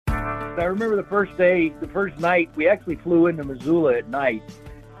I remember the first night, we actually flew into Missoula at night.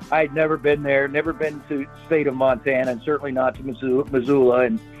 I had never been there, never been to the state of Montana, and certainly not to Missoula.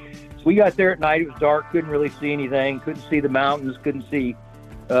 And we got there at night. It was dark, couldn't really see anything, couldn't see the mountains, couldn't see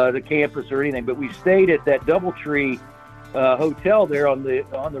the campus or anything. But we stayed at that DoubleTree hotel there on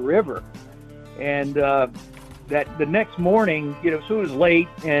the river. And that the next morning, so it was late,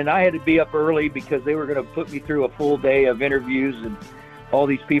 and I had to be up early because they were going to put me through a full day of interviews and all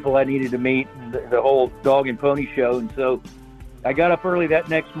these people I needed to meet, and the whole dog and pony show. And so I got up early that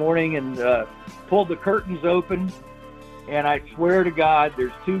next morning and pulled the curtains open, and I swear to God,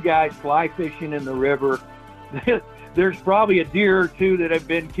 there's two guys fly fishing in the river. There's probably a deer or two that have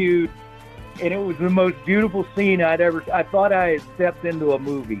been cued, and it was the most beautiful scene I thought I had stepped into a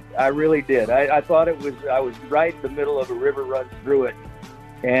movie. I really did. I thought I was right in the middle of a river runs through it.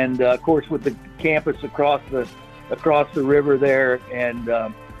 And of course, with the campus across the river there,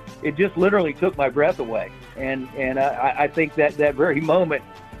 and it just literally took my breath away. And I think that very moment,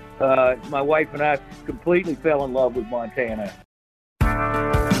 my wife and I completely fell in love with Montana.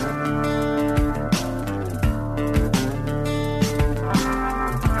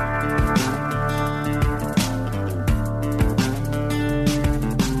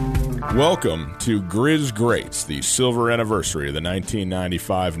 Welcome to Grizz Greats, the silver anniversary of the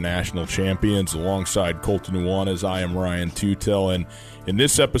 1995 national champions. Alongside Colton Nuanez, I am Ryan Tutel, and in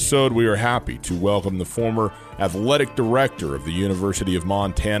this episode, we are happy to welcome the former athletic director of the University of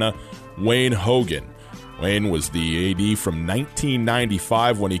Montana, Wayne Hogan. Wayne was the AD from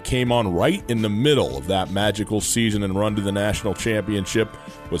 1995 when he came on right in the middle of that magical season and run to the national championship,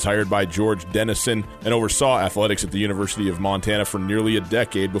 was hired by George Dennison, and oversaw athletics at the University of Montana for nearly a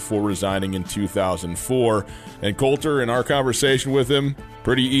decade before resigning in 2004. And Coulter, in our conversation with him,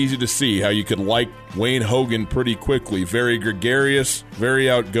 pretty easy to see how you could like Wayne Hogan pretty quickly. Very gregarious,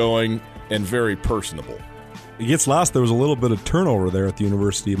 very outgoing, and very personable. It gets lost. There was a little bit of turnover there at the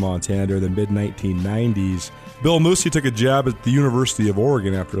University of Montana during the mid-1990s. Bill Moosey took a job at the University of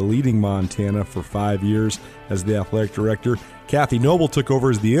Oregon after leading Montana for 5 years as the athletic director. Kathy Noble took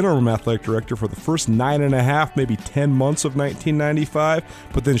over as the interim athletic director for the first 9.5, maybe 10 months of 1995,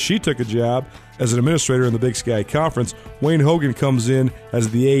 but then she took a job as an administrator in the Big Sky Conference. Wayne Hogan comes in as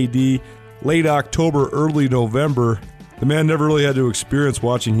the AD late October, early November. The man never really had to experience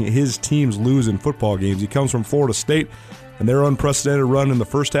watching his teams lose in football games. He comes from Florida State and their unprecedented run in the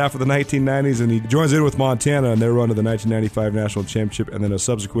first half of the 1990s, and he joins in with Montana and their run to the 1995 National Championship and then a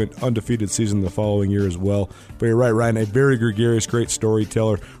subsequent undefeated season the following year as well. But you're right, Ryan, a very gregarious, great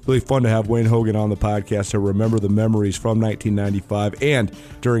storyteller. Really fun to have Wayne Hogan on the podcast to remember the memories from 1995 and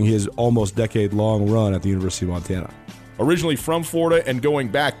during his almost decade-long run at the University of Montana. Originally from Florida and going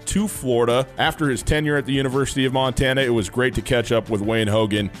back to Florida after his tenure at the University of Montana, it was great to catch up with Wayne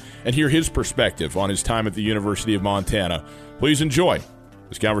Hogan and hear his perspective on his time at the University of Montana. Please enjoy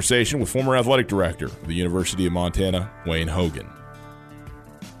this conversation with former athletic director of the University of Montana, Wayne Hogan.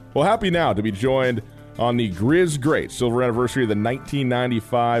 Well, happy now to be joined on the Grizz Great silver anniversary of the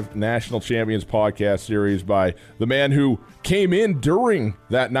 1995 National Champions podcast series by the man who came in during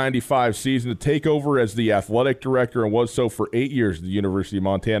that 95 season to take over as the athletic director and was so for 8 years at the University of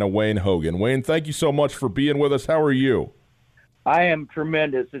Montana, Wayne Hogan. Wayne, thank you so much for being with us. How are you? I am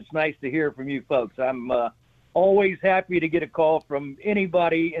tremendous. It's nice to hear from you folks. I'm always happy to get a call from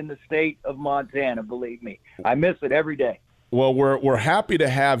anybody in the state of Montana, believe me. I miss it every day. Well, we're happy to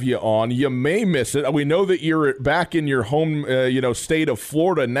have you on. You may miss it. We know that you're back in your home, state of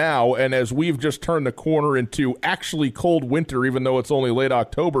Florida now, and as we've just turned the corner into actually cold winter, even though it's only late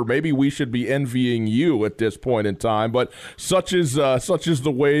October, maybe we should be envying you at this point in time. But such is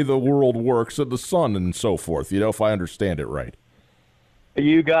the way the world works, and the sun and so forth. If I understand it right.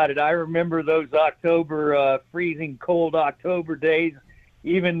 You got it. I remember those freezing cold October days,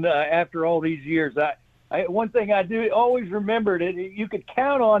 even after all these years. One thing I do always remember that you could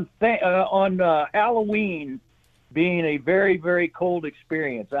count on Halloween being a very, very cold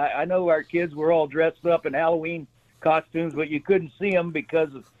experience. I know our kids were all dressed up in Halloween costumes, but you couldn't see them because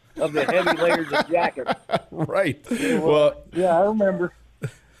of the heavy layers of jackets. Right. Yeah, I remember.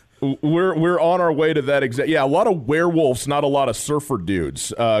 We're on our way to that exact. Yeah, a lot of werewolves, not a lot of surfer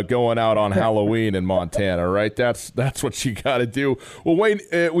dudes going out on Halloween in Montana, right? That's what you got to do. Well, Wayne,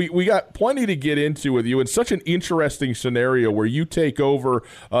 we got plenty to get into with you. In such an interesting scenario where you take over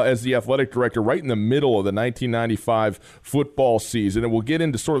as the athletic director right in the middle of the 1995 football season, and we'll get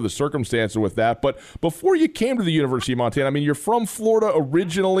into sort of the circumstances with that. But before you came to the University of Montana, I mean, you're from Florida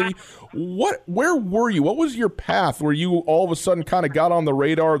originally. Where were you? What was your path where you all of a sudden kind of got on the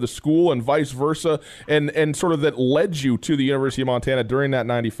radar of the school and vice versa, and sort of that led you to the University of Montana during that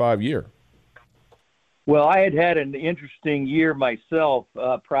 95 year? Well, I had an interesting year myself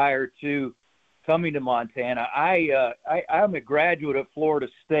prior to coming to Montana. I'm a graduate of Florida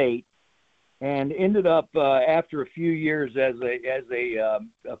State, and ended up after a few years as a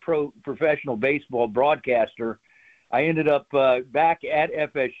professional baseball broadcaster. I ended up back at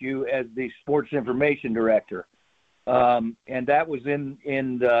FSU as the sports information director, and that was in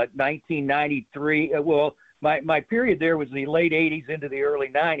 1993. Well, my period there was the late 80s into the early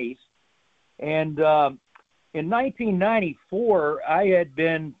 90s. And in 1994, I had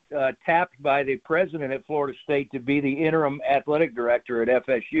been tapped by the president at Florida State to be the interim athletic director at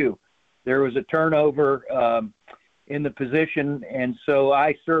FSU. There was a turnover in the position, and so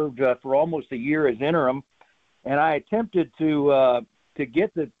I served for almost a year as interim, and I attempted to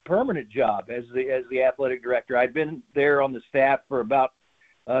get the permanent job as the athletic director. I'd been there on the staff for about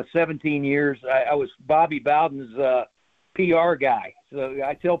 17 years. I was Bobby Bowden's PR guy. So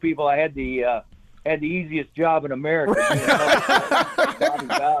I tell people I had the easiest job in America. Bobby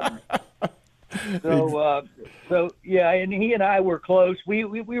Bowden. So yeah, and he and I were close. We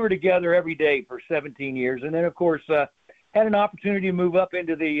were together every day for 17 years, and then of course had an opportunity to move up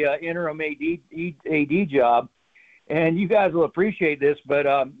into the interim AD job. And you guys will appreciate this, but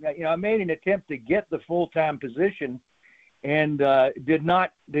I made an attempt to get the full-time position, and did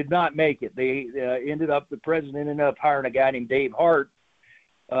not make it. The president ended up hiring a guy named Dave Hart,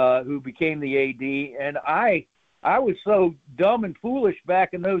 who became the AD. And I was so dumb and foolish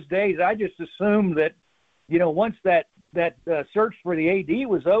back in those days. I just assumed that, once that search for the AD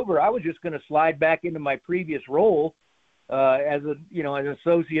was over, I was just going to slide back into my previous role as an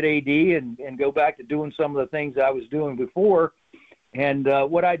associate AD and go back to doing some of the things I was doing before. And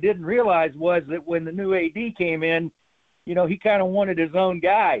what I didn't realize was that when the new AD came in, he kind of wanted his own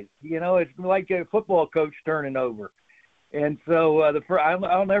guys. It's like a football coach turning over. And so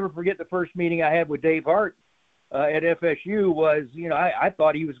I'll never forget the first meeting I had with Dave Hart at FSU was, I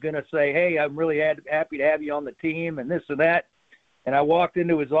thought he was going to say, hey, I'm really happy to have you on the team and this and that. And I walked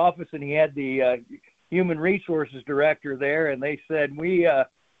into his office and he had the human resources director there, and they said,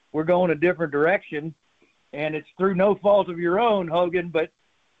 we're going a different direction, and it's through no fault of your own, Hogan, but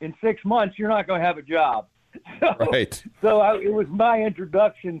in 6 months you're not going to have a job. Right. So it was my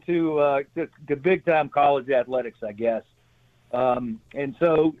introduction to big-time college athletics, I guess. And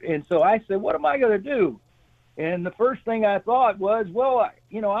so I said, what am I going to do? And the first thing I thought was, well,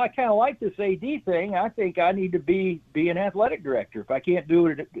 I kind of like this AD thing. I think I need to be an athletic director. If I can't do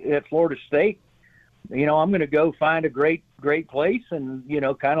it at Florida State, I'm going to go find a great place and,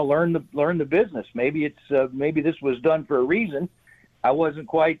 kind of learn the business. Maybe maybe this was done for a reason. I wasn't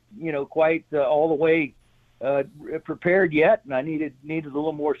quite all the way prepared yet, and I needed a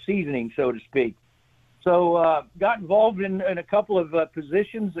little more seasoning, so to speak. So got involved in a couple of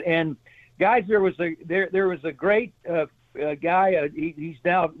positions, and guys, there was a great guy. He's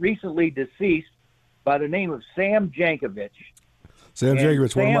now recently deceased, by the name of Sam Jankovich. Sam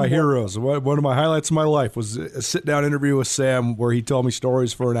Jankovich, one of my heroes. One of my highlights of my life was a sit-down interview with Sam where he told me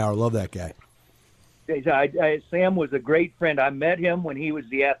stories for an hour. Love that guy. Sam was a great friend. I met him when he was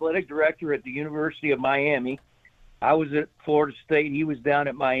the athletic director at the University of Miami. I was at Florida State. He was down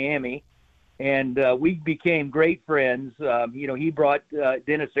at Miami. And we became great friends. He brought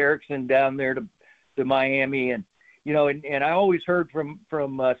Dennis Erickson down there to Miami. And, and I always heard from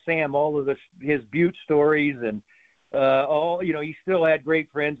Sam all of his Butte stories and, he still had great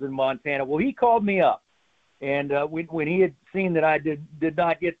friends in Montana. Well, he called me up, and when he had seen that I did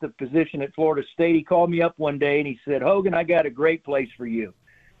not get the position at Florida State, he called me up one day and he said, Hogan, I got a great place for you,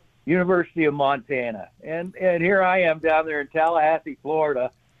 University of Montana. And here I am down there in Tallahassee,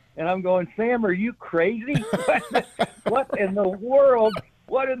 Florida, and I'm going, Sam, are you crazy? What in the world?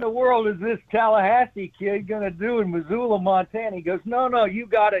 What in the world is this Tallahassee kid going to do in Missoula, Montana? He goes, no, you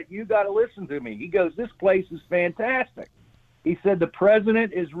got to listen to me. He goes, this place is fantastic. He said, the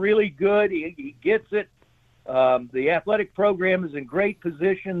president is really good. He gets it. The athletic program is in great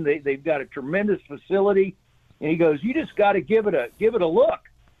position. They've got a tremendous facility. And he goes, you just got to give it a look.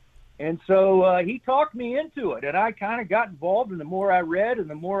 And so he talked me into it, and I kind of got involved. And the more I read and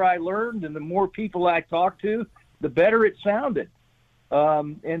the more I learned and the more people I talked to, the better it sounded.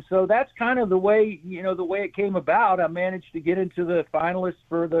 And so that's kind of the way it came about. I managed to get into the finalists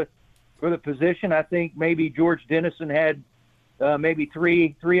for the position. I think maybe George Dennison had maybe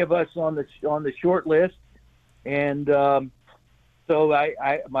three of us on the short list. And so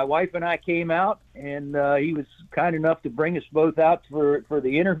my wife and I came out, and he was kind enough to bring us both out for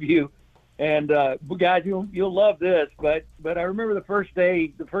the interview. And guys, you'll love this. But I remember the first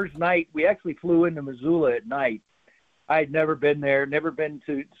night, we actually flew into Missoula at night. I had never been there, never been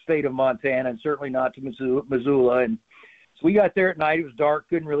to the state of Montana, and certainly not to Missoula. And so we got there at night. It was dark,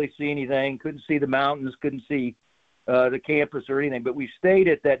 couldn't really see anything, couldn't see the mountains, couldn't see the campus or anything. But we stayed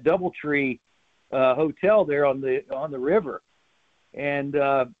at that DoubleTree hotel there on the river. And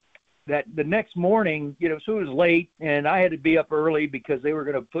that the next morning, so it was late, and I had to be up early because they were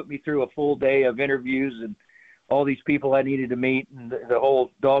going to put me through a full day of interviews and all these people I needed to meet and the whole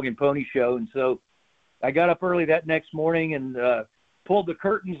dog and pony show. And so I got up early that next morning and pulled the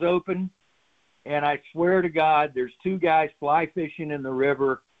curtains open, and I swear to God, there's two guys fly fishing in the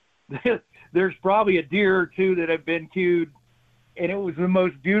river. There's probably a deer or two that have been cued, and it was the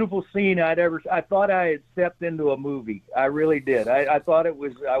most beautiful scene I thought I had stepped into a movie. I really did. I thought I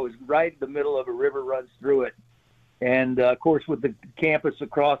was right in the middle of a river runs through it. And of course with the campus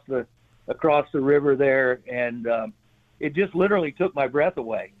across the river there. And it just literally took my breath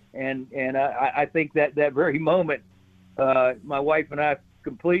away. And I think that very moment, my wife and I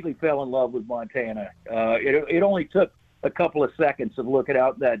completely fell in love with Montana. It only took a couple of seconds of looking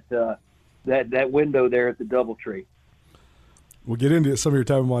out that window there at the DoubleTree. We'll get into some of your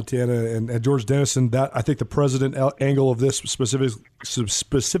time in Montana and George Dennison. That I think the president angle of this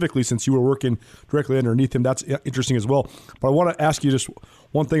specifically, since you were working directly underneath him, that's interesting as well. But I want to ask you just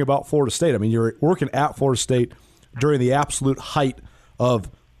one thing about Florida State. I mean, you're working at Florida State during the absolute height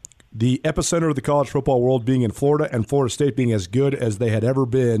of the epicenter of the college football world being in Florida, and Florida State being as good as they had ever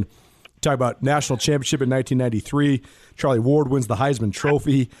been. Talk about national championship in 1993. Charlie Ward wins the Heisman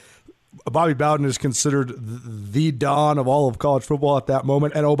Trophy. Bobby Bowden is considered the dawn of all of college football at that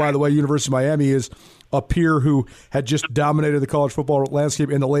moment. And, oh, by the way, University of Miami is a peer who had just dominated the college football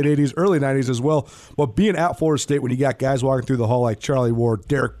landscape in the late 80s, early 90s as well. But being at Florida State when you got guys walking through the hall like Charlie Ward,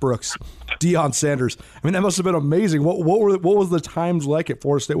 Derek Brooks, Deion Sanders, I mean, that must have been amazing. What was the times like at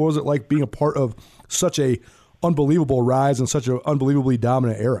Florida State? What was it like being a part of such a unbelievable rise and such an unbelievably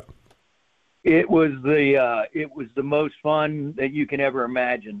dominant era? It was the most fun that you can ever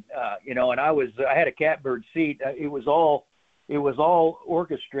imagine, and I had a catbird seat. It was all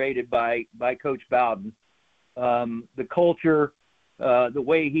orchestrated by Coach Bowden. The culture, the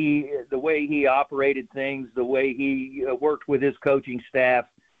way he operated things, the way he worked with his coaching staff.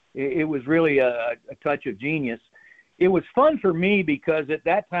 It was really a touch of genius. It was fun for me because at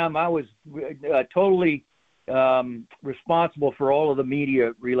that time I was totally responsible for all of the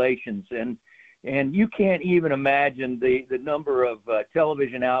media relations, and you can't even imagine the number of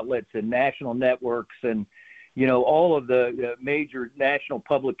television outlets and national networks and, all of the major national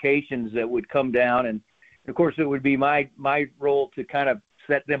publications that would come down. And, of course, it would be my role to kind of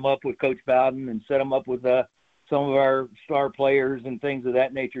set them up with Coach Bowden and set them up with some of our star players and things of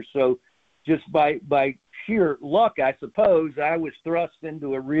that nature. So just by sheer luck, I suppose, I was thrust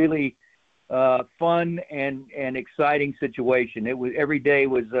into a really fun and exciting situation. Every day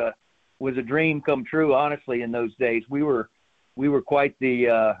was a dream come true. Honestly, in those days, we were quite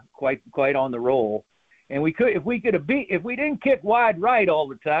on the roll, and if we didn't kick wide right all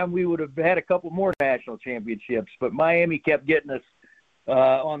the time, we would have had a couple more national championships. But Miami kept getting us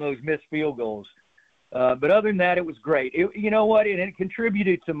on those missed field goals. But other than that, it was great. You know what? It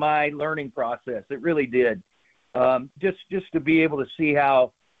contributed to my learning process. It really did. Just to be able to see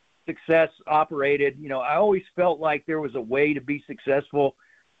how success operated. I always felt like there was a way to be successful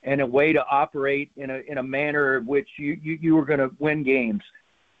and a way to operate in a manner in which you were going to win games.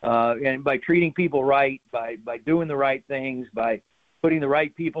 And by treating people right, by doing the right things, by putting the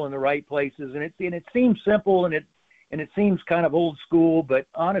right people in the right places. And it seems simple and it seems kind of old school, but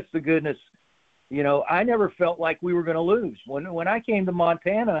honest to goodness, I never felt like we were going to lose. When I came to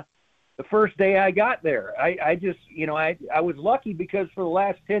Montana, the first day I got there, I just, I was lucky because for the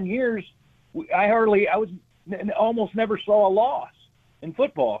last 10 years, I almost never saw a loss in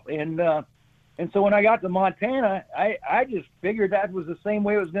football. And so when I got to Montana, I just figured that was the same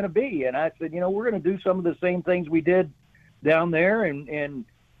way it was going to be. And I said, we're going to do some of the same things we did down there, and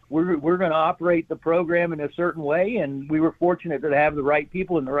we're going to operate the program in a certain way. And we were fortunate to have the right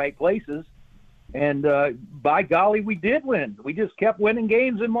people in the right places. And by golly, we did win. We just kept winning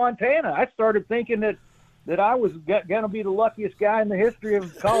games in Montana. I started thinking that I was going to be the luckiest guy in the history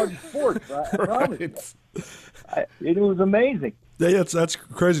of college sports. I promise you. It was amazing. Yeah, that's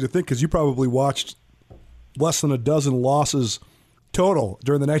crazy to think because you probably watched less than a dozen losses total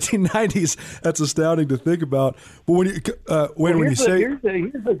during the 1990s. That's astounding to think about. But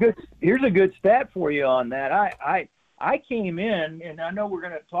here's a good stat for you on that. I came in, and I know we're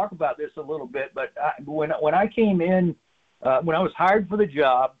going to talk about this a little bit, but when I came in, when I was hired for the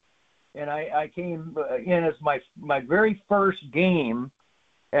job, and I came in as my very first game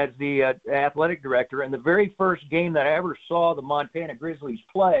as the athletic director, and the very first game that I ever saw the Montana Grizzlies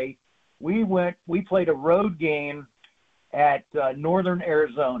play, we played a road game at Northern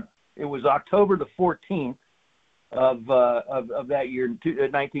Arizona. It was October the 14th of that year,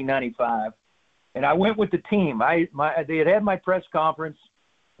 1995, and I went with the team. They had my press conference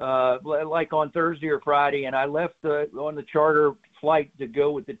like on Thursday or Friday, and I left on the charter flight to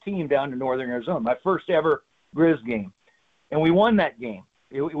go with the team down to Northern Arizona. My first ever Grizz game, and we won that game.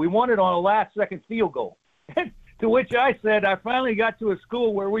 We won it on a last-second field goal. To which I said, I finally got to a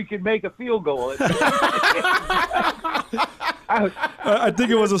school where we could make a field goal. I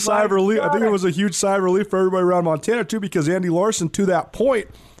think it was a sigh of relief. I think it was a huge sigh of relief for everybody around Montana, too, because Andy Larson, to that point,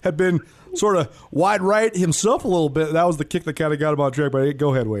 had been sort of wide right himself a little bit. That was the kick that kind of got him on track. But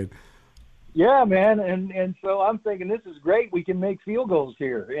go ahead, Wade. Yeah, man. And so I'm thinking, this is great. We can make field goals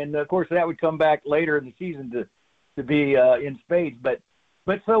here. And, of course, that would come back later in the season to be in spades. But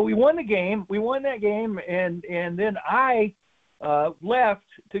so we won the game. We won that game, and then I left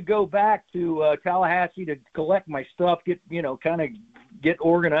to go back to Tallahassee to collect my stuff, get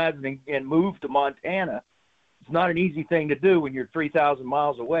organized and move to Montana. It's not an easy thing to do when you're 3,000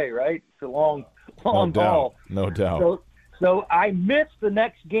 miles away, right? It's a long haul. No doubt. So I missed the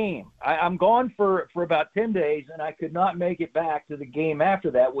next game. I'm gone for about 10 days, and I could not make it back to the game after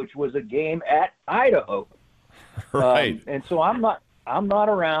that, which was a game at Idaho. Right. And so I'm not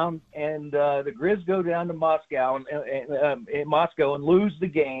around, and the Grizz go down to Moscow and lose the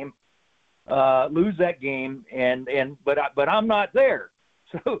game, lose that game, but I'm not there,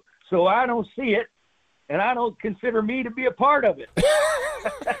 so I don't see it, and I don't consider me to be a part of it.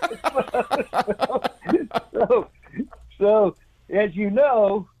 so as you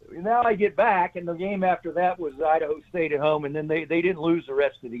know, now I get back, and the game after that was Idaho State at home, and then they didn't lose the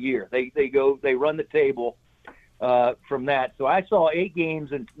rest of the year. They run the table. From that. So I saw 8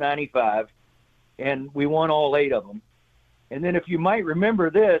 games in 95, and we won all 8 of them. And then if you might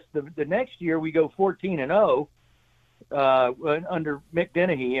remember this, the next year we go 14-0 under Mick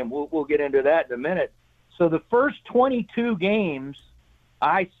Dennehy, and we'll get into that in a minute. So the first 22 games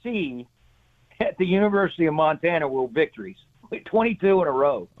I see at the University of Montana were victories, 22 in a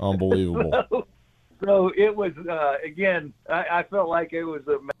row. Unbelievable. So it was, again, I felt like it was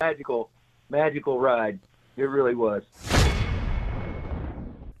a magical ride. It really was.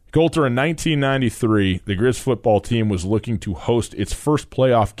 Colter, in 1993, the Grizz football team was looking to host its first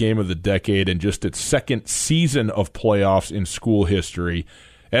playoff game of the decade and just its second season of playoffs in school history.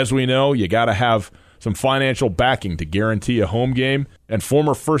 As we know, you got to have some financial backing to guarantee a home game, and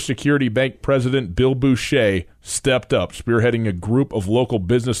former First Security Bank president Bill Boucher stepped up, spearheading a group of local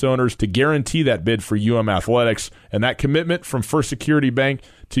business owners to guarantee that bid for UM athletics, and that commitment from First Security Bank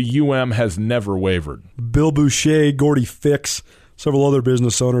to UM has never wavered. Bill Boucher, Gordy Fix, several other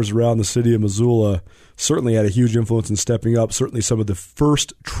business owners around the city of Missoula certainly had a huge influence in stepping up, certainly some of the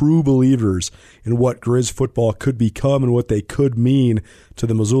first true believers in what Grizz football could become and what they could mean to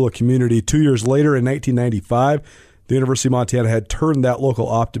the Missoula community. 2 years later, in 1995, the University of Montana had turned that local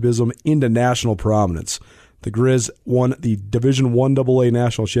optimism into national prominence. The Grizz won the Division I AA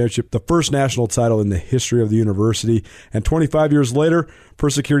National Championship, the first national title in the history of the university. And 25 years later,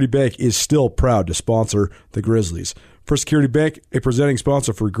 First Security Bank is still proud to sponsor the Grizzlies. First Security Bank, a presenting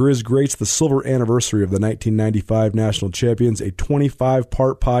sponsor for Grizz Greats, the silver anniversary of the 1995 national champions, a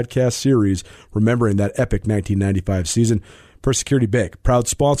 25-part podcast series remembering that epic 1995 season. First Security Bank, proud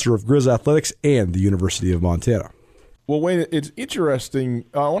sponsor of Grizz Athletics and the University of Montana. Well, Wayne, it's interesting.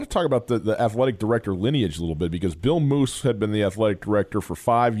 I want to talk about the athletic director lineage a little bit, because Bill Moose had been the athletic director for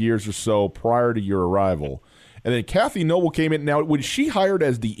 5 years or so prior to your arrival. And then Kathy Noble came in. Now, was she hired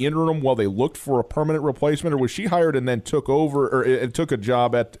as the interim while they looked for a permanent replacement, or was she hired and then took over or took a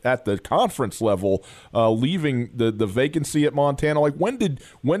job at the conference level, leaving the vacancy at Montana? Like, when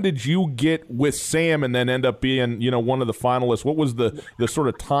did you get with Sam and then end up being one of the finalists? What was the sort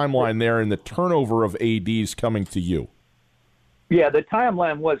of timeline there and the turnover of ADs coming to you? Yeah, the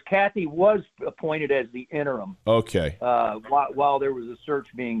timeline was Kathy was appointed as the interim. Okay. While there was a search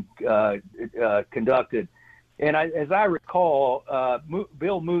being conducted. And as I recall,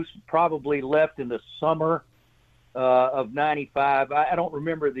 Bill Moose probably left in the summer of 95. I don't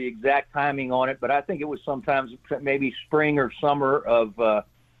remember the exact timing on it, but I think it was sometimes maybe spring or summer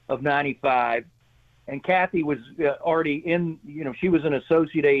of 95. And Kathy was already in, she was an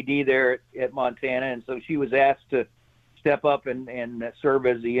associate AD there at Montana, and so she was asked to step up and serve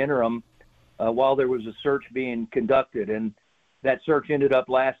as the interim while there was a search being conducted. And that search ended up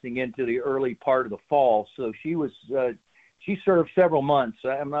lasting into the early part of the fall. So she was she served several months.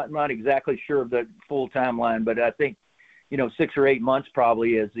 I'm not exactly sure of the full timeline, but I think 6 or 8 months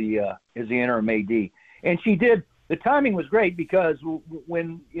probably as the interim AD. And she did. The timing was great because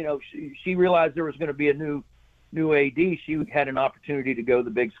when she realized there was going to be a new AD, she had an opportunity to go to the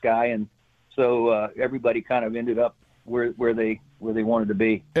Big Sky, and so everybody kind of ended up where they wanted to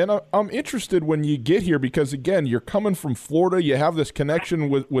be. And I'm interested when you get here because, again, you're coming from Florida. You have this connection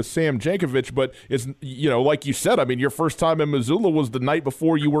with Sam Jankovich, but it's, like you said, I mean, your first time in Missoula was the night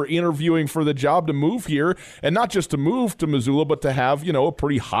before you were interviewing for the job to move here, and not just to move to Missoula, but to have, a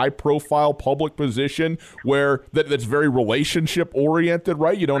pretty high-profile public position where that's very relationship-oriented,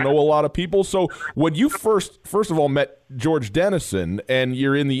 right? You don't know a lot of people. So when you first of all met George Dennison and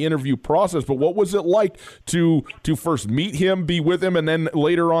you're in the interview process, but what was it like to first meet him, be with him, and then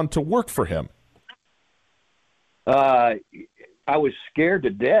later on to work for him? I was scared to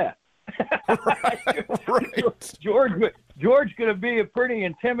death. Right. George going to be a pretty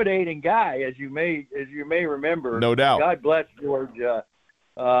intimidating guy, as you may remember. No doubt. God bless George.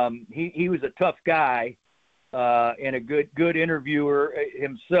 He was a tough guy and a good interviewer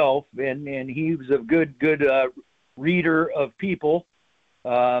himself, and he was a good reader of people.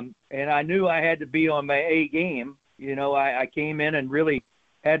 And I knew I had to be on my A game. I came in and really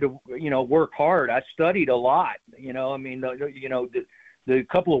had to, work hard. I studied a lot. The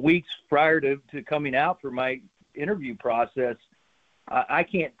couple of weeks prior to coming out for my interview process, I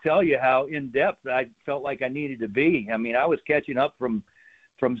can't tell you how in depth I felt like I needed to be. I mean, I was catching up from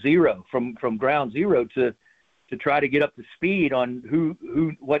zero, from ground zero to try to get up to speed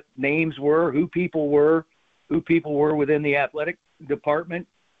on what names were, who people were within the athletic department.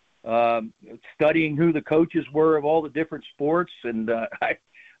 Studying who the coaches were of all the different sports, and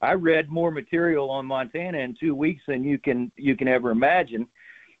I read more material on Montana in 2 weeks than you can ever imagine,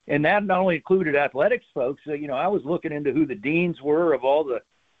 and that not only included athletics folks. I was looking into who the deans were of all the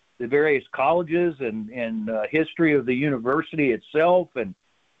various colleges and history of the university itself, and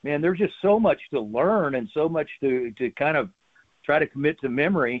man, there's just so much to learn and so much to kind of try to commit to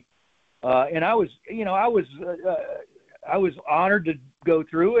memory. And I was honored to go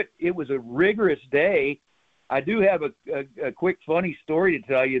through it. It was a rigorous day. I do have a quick funny story to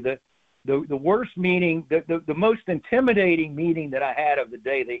tell you. The worst meeting, the most intimidating meeting that I had of the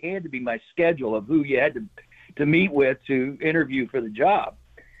day, they had to be my schedule of who you had to meet with to interview for the job.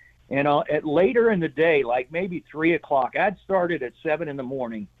 And at later in the day, like maybe 3 o'clock, I'd started at 7 in the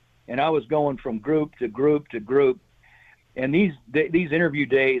morning, and I was going from group to group to group. And these interview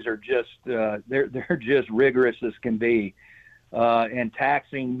days are just they're just rigorous as can be, and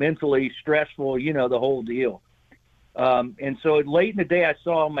taxing, mentally stressful, the whole deal. And so late in the day, I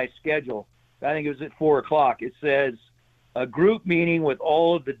saw on my schedule, I think it was at 4 o'clock. It says a group meeting with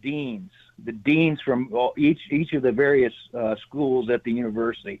all of the deans from each of the various schools at the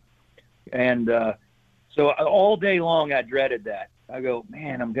university. And so all day long, I dreaded that. I go,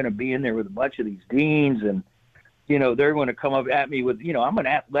 man, I'm going to be in there with a bunch of these deans, and they're going to come up at me with, I'm an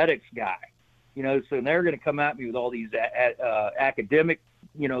athletics guy, so they're going to come at me with all these academic,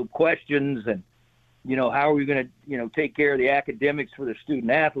 questions, and, how are we going to, take care of the academics for the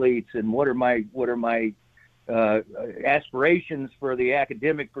student athletes, and what are my aspirations for the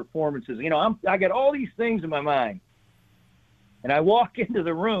academic performances. I got all these things in my mind, and I walk into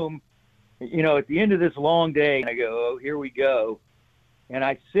the room, at the end of this long day, and I go, oh, here we go. And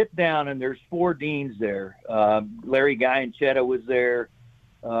I sit down, and there's 4 deans there. Larry Gianchetta was there.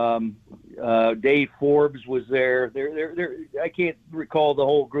 Dave Forbes was there. I can't recall the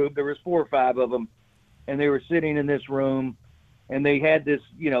whole group. There was 4 or 5 of them, and they were sitting in this room, and they had this,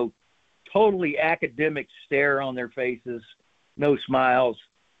 totally academic stare on their faces, no smiles.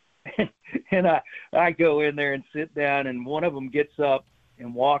 And I go in there and sit down, and one of them gets up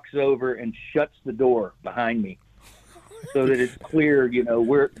and walks over and shuts the door behind me, so that it's clear,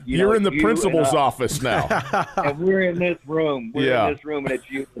 you're in the principal's office now. And we're in this room. In this room, and it's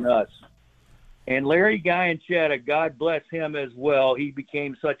you and us. And Larry Gianchetta, God bless him as well, he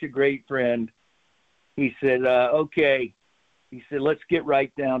became such a great friend. He said, okay. He said, let's get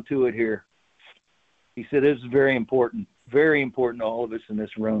right down to it here. He said, this is very important to all of us in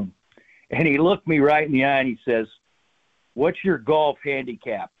this room. And he looked me right in the eye, and he says, what's your golf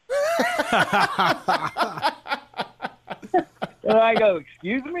handicap? And I go,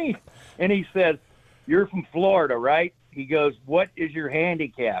 excuse me? And he says, you're from Florida, right? He goes, what is your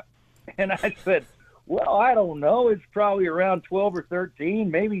handicap? And I said, well, I don't know. It's probably around 12 or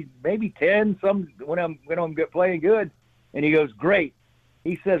 13, maybe 10 when I'm playing good. And he goes, great.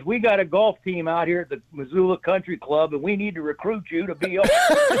 He says, we got a golf team out here at the Missoula Country Club, and we need to recruit you to be you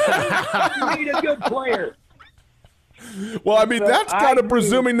need a good player. Well, I mean, So that's kind of knew-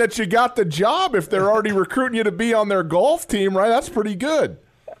 presuming that you got the job if they're already recruiting you to be on their golf team, right? That's pretty good.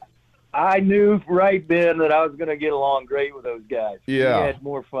 I knew right then that I was going to get along great with those guys. Yeah. We had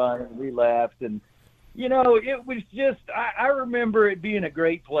more fun and we laughed. And, you know, it was just, I remember it being a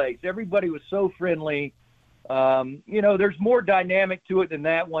great place. Everybody was so friendly. You know, there's more dynamic to it than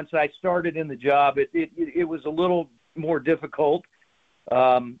that. Once I started in the job, it was a little more difficult.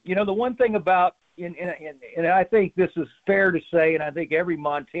 You know, the one thing about, and I think this is fair to say, and I think every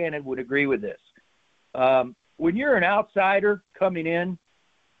Montanan would agree with this. When you're an outsider coming in,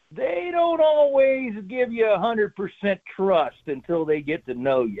 they don't always give you 100% trust until they get to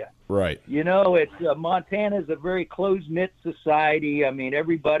know you. Right. You know, Montana's a very close-knit society. I mean,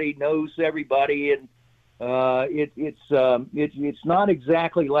 everybody knows everybody, and it's not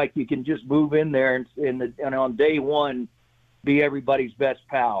exactly like you can just move in there and on day one be everybody's best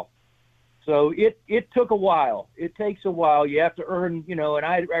pal. So it took a while. It takes a while. You have to earn, you know, and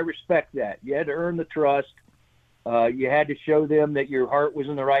I respect that. You had to earn the trust. You had to show them that your heart was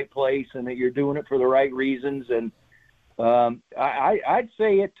in the right place and that you're doing it for the right reasons. And I'd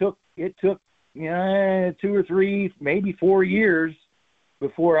say it took 2 or 3, maybe 4 years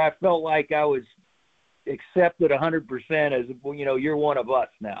before I felt like I was accepted 100% as, you know, you're one of us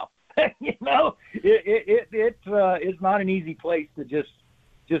now. You know, it's not an easy place to just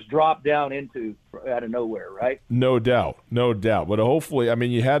drop down into out of nowhere, right? No doubt. But hopefully, I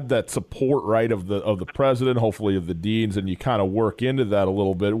mean, you had that support, right, of the president, hopefully of the deans, and you kind of work into that a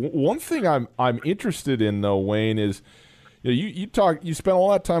little bit. One thing I'm interested in, though, Wayne, is you spent all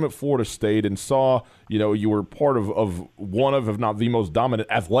that time at Florida State and saw, you know, you were part of one of, if not the most dominant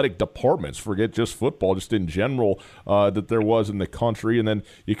athletic departments, forget just football, just in general, that there was in the country. And then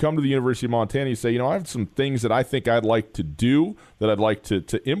you come to the University of Montana, you say, you know, I have some things that I think I'd like to do, that I'd like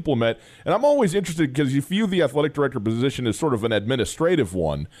to implement. And I'm always interested because you view the athletic director position as sort of an administrative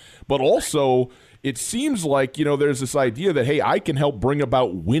one, but also it seems like, you know, there's this idea that, hey, I can help bring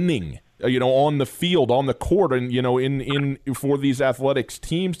about winning, you know, on the field, on the court, and, you know, in for these athletics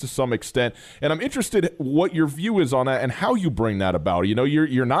teams to some extent. And I'm interested what your view is on that and how you bring that about. You know,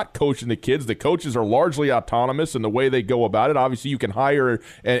 you're not coaching the kids. The coaches are largely autonomous in the way they go about it. Obviously, you can hire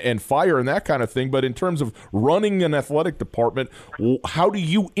and fire and that kind of thing. But in terms of running an athletic department, how do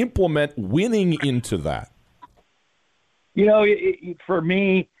you implement winning into that? You know, for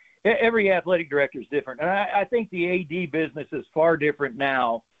me, every athletic director is different. And I think the AD business is far different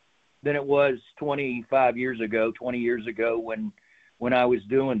now than it was 20 years ago when I was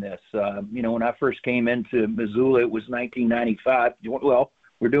doing this. You know, when I first came into Missoula, it was 1995. Well,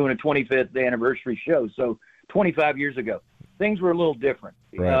 we're doing a 25th anniversary show, so 25 years ago. Things were a little different.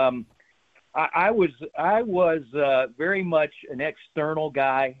 Right. I was very much an external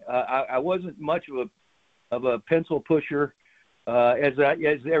guy. I wasn't much of a pencil pusher. As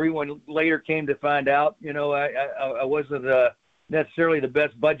everyone later came to find out, you know, I wasn't necessarily the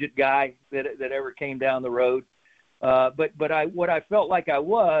best budget guy that ever came down the road. But what I felt like I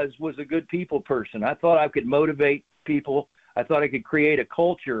was a good people person. I thought I could motivate people. I thought I could create a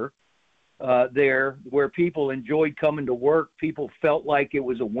culture there where people enjoyed coming to work. People felt like it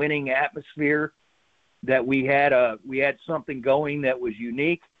was a winning atmosphere, that we had something going that was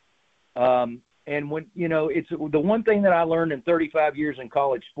unique. And when, you know, it's the one thing that I learned in 35 years in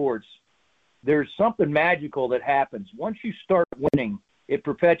college sports, there's something magical that happens. Once you start winning, it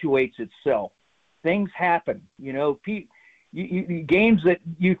perpetuates itself. Things happen. You know, games that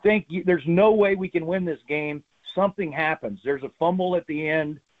you think there's no way we can win this game, something happens. There's a fumble at the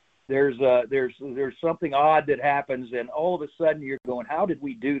end. There's something odd that happens, and all of a sudden you're going, how did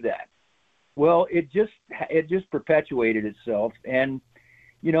we do that? Well, it just perpetuated itself. And,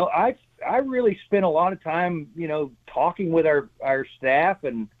 you know, I really spent a lot of time, you know, talking with our staff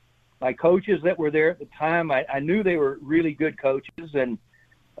and my coaches that were there at the time. I knew they were really good coaches, and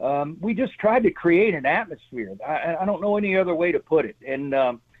we just tried to create an atmosphere. I don't know any other way to put it. And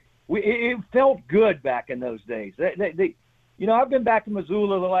it felt good back in those days. You know, I've been back to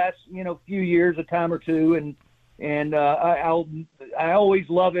Missoula the last, you know, few years, a time or two, and I always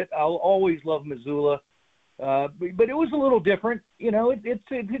love it. I'll always love Missoula. But it was a little different. You know,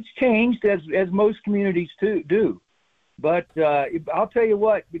 it's changed as most communities do. But I'll tell you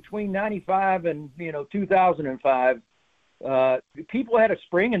what, between 95 and, you know, 2005, people had a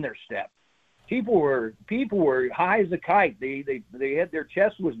spring in their step. People were high as a kite. They had, their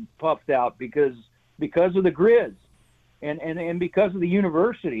chest was puffed out because of the Grizz and because of the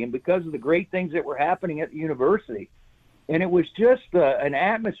university and because of the great things that were happening at the university. And it was just an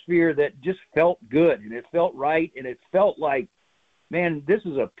atmosphere that just felt good, and it felt right, and it felt like, man, this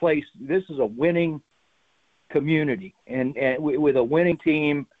is a place, this is a winning community, and with a winning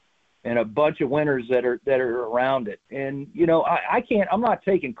team and a bunch of winners that are around it. And, you know, I'm not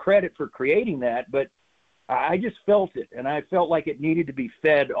taking credit for creating that, but I just felt it, and I felt like it needed to be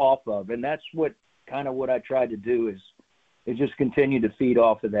fed off of. And that's what I tried to do is just continue to feed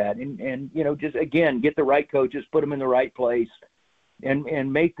off of that. And, you know, just, again, get the right coaches, put them in the right place,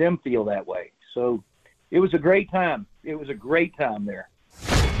 and make them feel that way. So it was a great time. It was a great time there.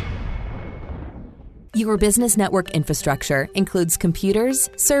 Your business network infrastructure includes computers,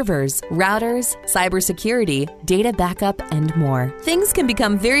 servers, routers, cybersecurity, data backup, and more. Things can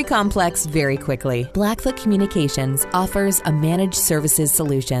become very complex very quickly. Blackfoot Communications offers a managed services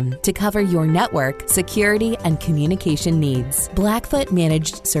solution to cover your network, security, and communication needs. Blackfoot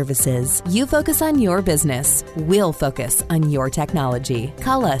Managed Services. You focus on your business. We'll focus on your technology.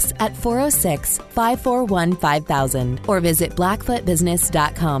 Call us at 406-541-5000 or visit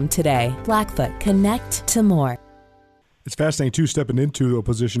blackfootbusiness.com today. Blackfoot, connect to more. It's fascinating, too, stepping into a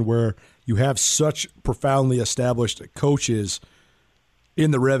position where you have such profoundly established coaches in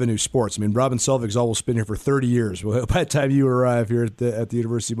the revenue sports. I mean, Robin Selvig's almost been here for 30 years. Well, by the time you arrive here at the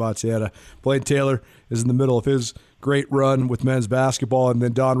University of Montana, Blaine Taylor is in the middle of his great run with men's basketball, and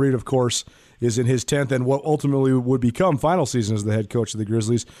then Don Reed, of course, is in his 10th and what ultimately would become final season as the head coach of the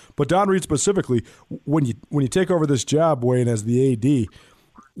Grizzlies. But Don Reed specifically, when you take over this job, Wayne, as the AD,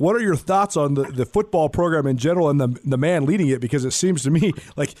 what are your thoughts on the football program in general and the man leading it? Because it seems to me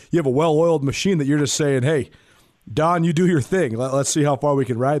like you have a well-oiled machine that you're just saying, hey, Don, you do your thing. Let's see how far we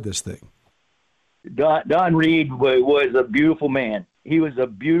can ride this thing. Don Reed was a beautiful man. He was a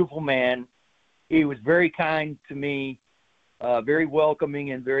beautiful man. He was very kind to me, very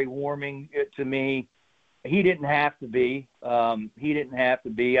welcoming and very warming to me. He didn't have to be.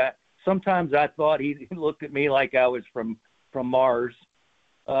 Sometimes I thought he looked at me like I was from Mars.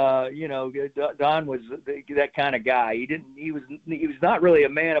 You know, Don was that kind of guy. He was not really a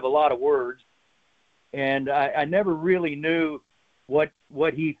man of a lot of words, and I never really knew what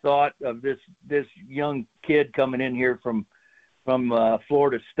he thought of this young kid coming in here from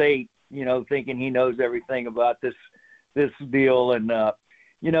Florida State. You know, thinking he knows everything about this deal, and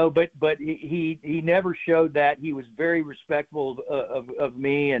you know, but he never showed that. He was very respectful of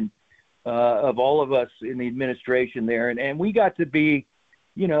me and of all of us in the administration there, and we got to be,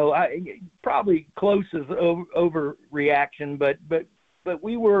 you know, probably close as overreaction, but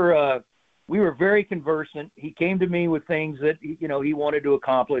we were very conversant. He came to me with things that, you know, he wanted to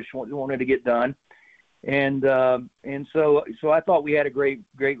accomplish, wanted to get done, and so I thought we had a great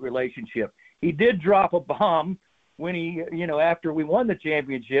relationship. He did drop a bomb when he, you know, after we won the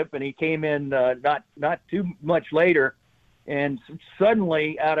championship, and he came in not too much later, and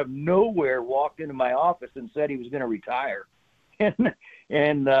suddenly out of nowhere walked into my office and said he was going to retire.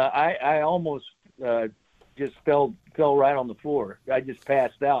 And I almost just fell right on the floor. I just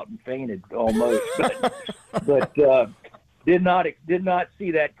passed out and fainted almost, but did not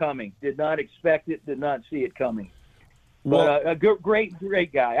see that coming. Did not expect it. Did not see it coming. But a great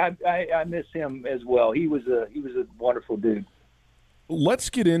guy. I miss him as well. He was a wonderful dude. Let's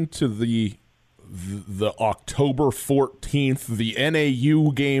get into the October 14th, the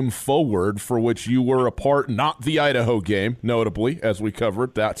NAU game forward, for which you were a part, not the Idaho game, notably, as we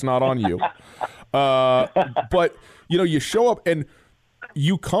covered. That's not on you. But, you know, you show up and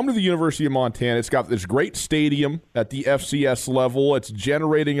you come to the University of Montana. It's got this great stadium at the FCS level. It's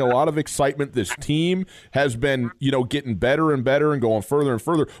generating a lot of excitement. This team has been, you know, getting better and better and going further and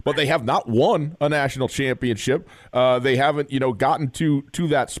further, but they have not won a national championship. They haven't, you know, gotten to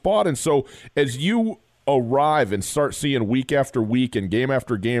that spot. And so as you arrive and start seeing week after week and game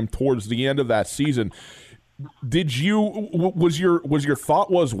after game towards the end of that season, was your thought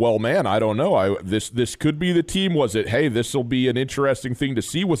was, well, man, I don't know, this could be the team? Was it, hey, this will be an interesting thing to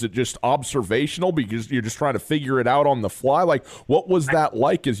see? Was it just observational because you're just trying to figure it out on the fly? Like, what was that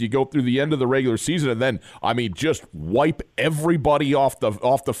like as you go through the end of the regular season and then, I mean, just wipe everybody off the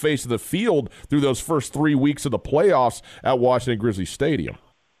face of the field through those first 3 weeks of the playoffs at Washington Grizzly Stadium?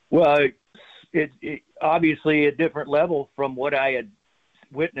 Well, it obviously a different level from what I had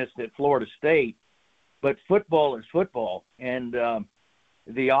witnessed at Florida State. But football is football, and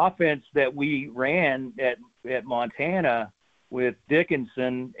the offense that we ran at Montana with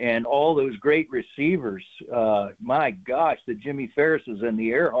Dickinson and all those great receivers, my gosh, the Jimmy Ferrises and the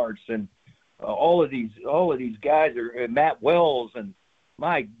Earharts and all of these guys are Matt Wells, and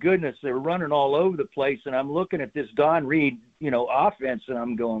my goodness, they're running all over the place. And I'm looking at this Don Reed, you know, offense, and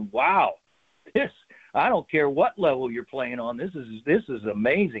I'm going, wow, I don't care what level you're playing on. This is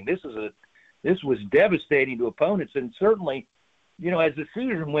amazing. This was devastating to opponents, and certainly, you know, as the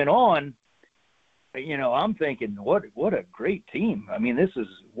season went on, I'm thinking, what a great team. I mean,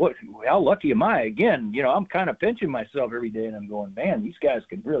 how lucky am I? Again, I'm kind of pinching myself every day, and I'm going, man, these guys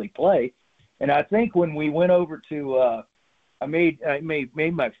can really play. And I think when we went over to, I made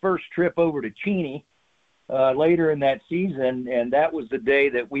my first trip over to Cheney later in that season, and that was the day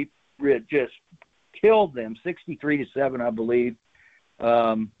that we just killed them, 63-7, I believe,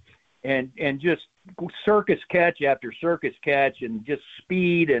 and just circus catch after circus catch, and just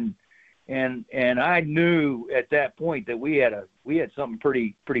speed and I knew at that point that we had something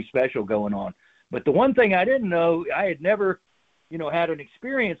pretty special going on. But the one thing I didn't know, I had never, had an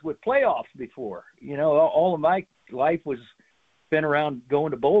experience with playoffs before. All of my life was been around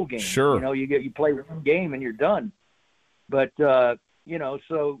going to bowl games. Sure. You play one game and you're done. But so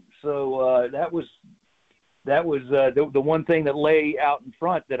that was the one thing that lay out in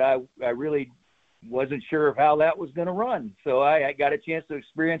front that I really wasn't sure of how that was going to run. So I got a chance to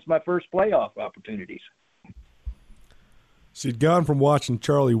experience my first playoff opportunities. So you'd gone from watching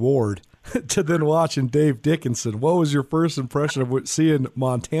Charlie Ward to then watching Dave Dickinson. What was your first impression of seeing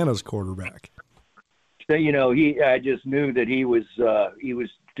Montana's quarterback? So, I just knew that he was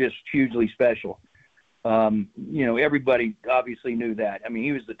just hugely special. Everybody obviously knew that. I mean,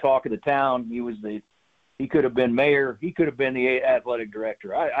 he was the talk of the town. He could have been mayor. He could have been the athletic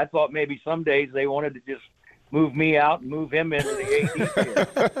director. I thought maybe some days they wanted to just move me out and move him into the AD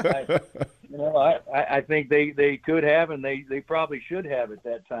chair. I think they could have, and they probably should have at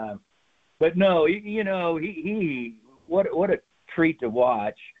that time. But no, he what a treat to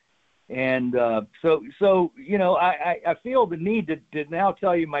watch. And so I feel the need to now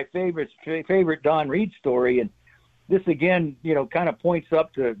tell you my favorite Don Reed story. And this again, kind of points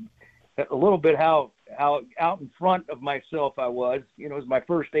up to a little bit how out in front of myself I was. It was my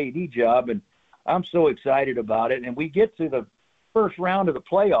first AD job, and I'm so excited about it. And we get to the first round of the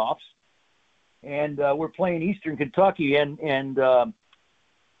playoffs, and we're playing Eastern Kentucky, and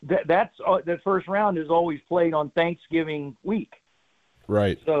that's the first round is always played on Thanksgiving week.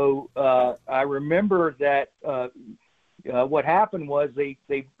 Right. So I remember that what happened was they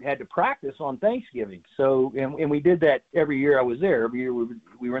had to practice on Thanksgiving. So and we did that every year I was there. Every year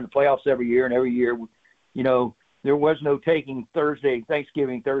we were in the playoffs every year, and every year, there was no taking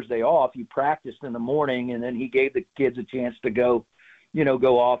Thanksgiving Thursday off. You practiced in the morning, and then he gave the kids a chance to go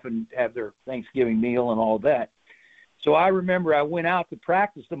off and have their Thanksgiving meal and all that. So I remember I went out to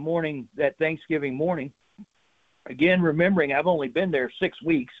practice that Thanksgiving morning. Again, remembering I've only been there 6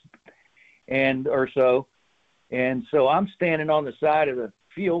 weeks or so. And so I'm standing on the side of the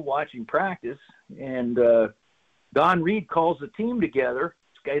field watching practice, and Don Reed calls the team together.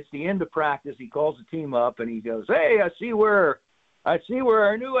 It's the end of practice. He calls the team up, and he goes, "Hey, I see where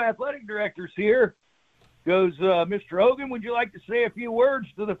our new athletic director's here." Goes, "Mr. Hogan, would you like to say a few words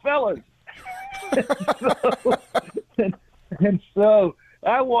to the fellas?" and so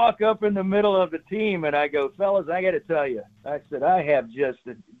I walk up in the middle of the team, and I go, "Fellas, I got to tell you," I said, "I have just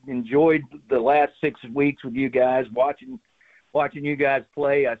enjoyed the last 6 weeks with you guys, watching you guys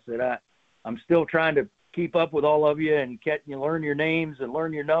play." I said, I'm still trying to keep up with all of you and learn your names and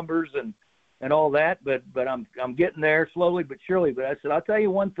learn your numbers and all that, but I'm getting there slowly but surely. But I said, I'll tell you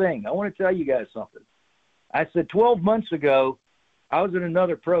one thing. I want to tell you guys something. I said, 12 months ago, I was in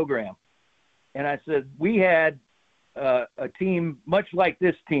another program, and I said, we had a team much like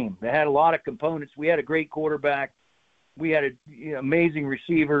this team that had a lot of components. We had a great quarterback. We had amazing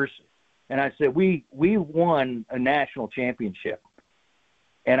receivers. And I said, we won a national championship.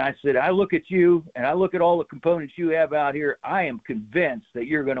 And I said, I look at you and I look at all the components you have out here. I am convinced that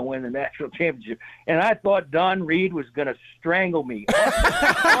you're going to win the national championship. And I thought Don Reed was going to strangle me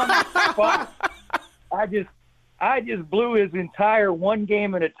on the spot. I just blew his entire one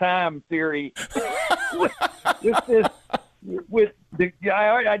game at a time theory.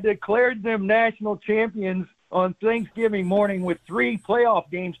 I declared them national champions on Thanksgiving morning with 3 playoff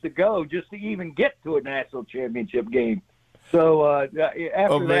games to go just to even get to a national championship game. So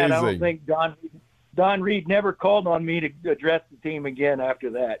after that, I don't think Don Reed never called on me to address the team again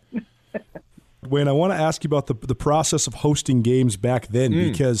after that. Wayne, I want to ask you about the process of hosting games back then,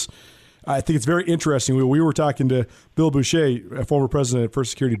 because I think it's very interesting. We were talking to Bill Boucher, a former president at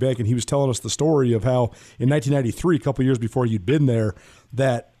First Security Bank, and he was telling us the story of how in 1993, a couple years before you'd been there,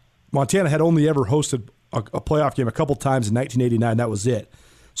 that Montana had only ever hosted a playoff game a couple times in 1989. That was it.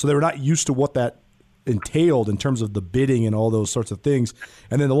 So they were not used to what that entailed in terms of the bidding and all those sorts of things.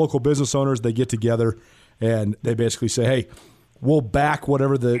 And then the local business owners, they get together and they basically say, hey, we'll back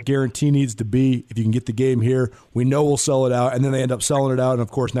whatever the guarantee needs to be. If you can get the game here, we know we'll sell it out. And then they end up selling it out. And,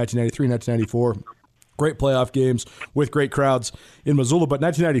 of course, 1993, 1994, Great playoff games with great crowds in Missoula. But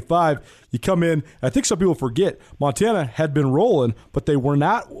 1995, you come in, I think some people forget, Montana had been rolling, but they were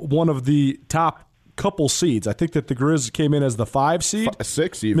not one of the top couple seeds. I think that the Grizz came in as the 5 seed.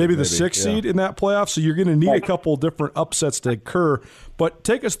 6 even. Maybe the 6 seed in that playoff. So you're going to need a couple different upsets to occur. But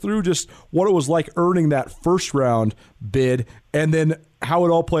take us through just what it was like earning that first round bid and then how it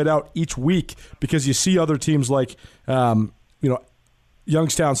all played out each week, because you see other teams like,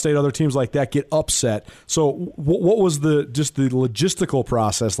 Youngstown State, other teams like that get upset. So what was the logistical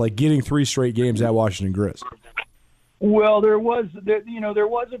process like getting 3 straight games at Washington Grizz? Well, there was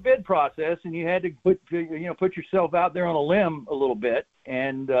a bid process, and you had to put yourself out there on a limb a little bit.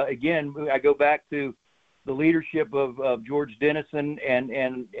 And again, I go back to the leadership of George Dennison and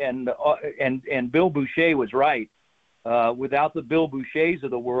Bill Boucher was right. Without the Bill Bouchers of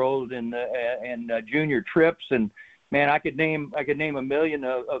the world and Junior Trips, and man, I could name a million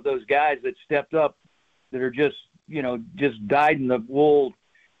of those guys that stepped up that are just dyed in the wool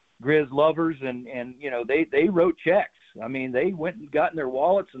Grizz lovers, and they wrote checks. I mean, they went and got in their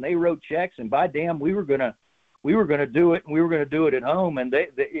wallets and they wrote checks, and by damn, we were gonna do it, and we were gonna do it at home. And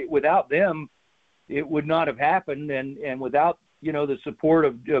without them, it would not have happened. And without the support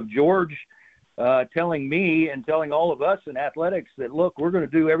of George telling me and telling all of us in athletics that, look, we're going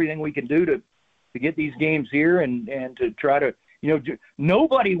to do everything we can do to get these games here and to try to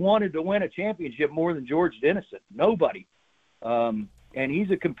nobody wanted to win a championship more than George Dennison. Nobody. And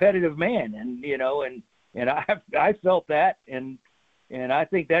he's a competitive man, and I felt that, and I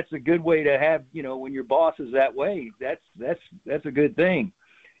think that's a good way to have, when your boss is that way, that's a good thing.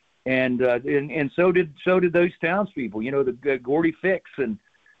 And so did those townspeople, the Gordy Fix, and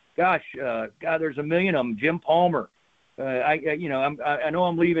gosh, there's a million of them. Jim Palmer. I know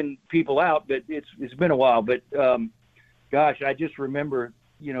I'm leaving people out, but it's been a while, but gosh, I just remember,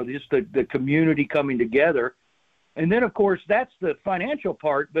 just the community coming together. And then, of course, that's the financial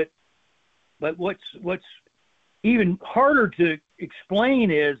part. But what's even harder to explain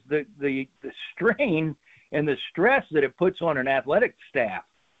is the strain and the stress that it puts on an athletic staff.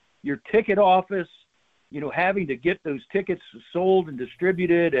 Your ticket office, having to get those tickets sold and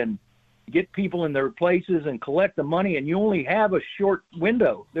distributed and get people in their places and collect the money. And you only have a short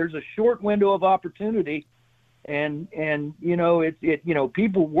window. There's a short window of opportunity, and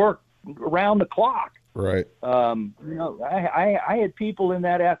people work around the clock. Right. I had people in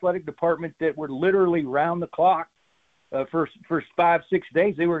that athletic department that were literally round the clock for 5-6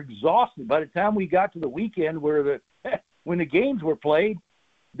 days. They were exhausted. By the time we got to the weekend when the games were played,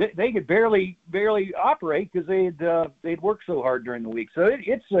 they could barely operate because they'd worked so hard during the week. So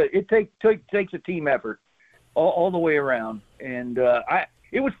it takes a team effort all the way around. And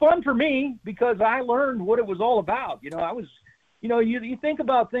it was fun for me because I learned what it was all about. You think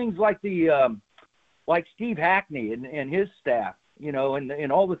about things like like Steve Hackney and his staff,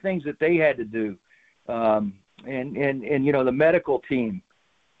 and all the things that they had to do. And the medical team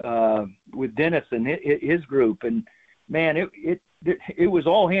with Dennis and his group. And man, it was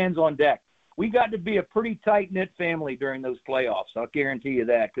all hands on deck. We got to be a pretty tight-knit family during those playoffs. I'll guarantee you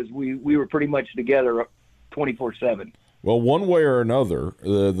that, because we were pretty much together 24/7. Well, one way or another,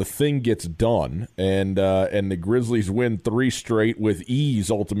 the thing gets done, and the Grizzlies win 3 straight with ease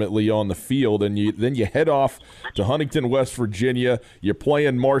ultimately on the field, and then you head off to Huntington, West Virginia. You're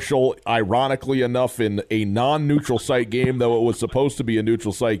playing Marshall, ironically enough, in a non-neutral site game, though it was supposed to be a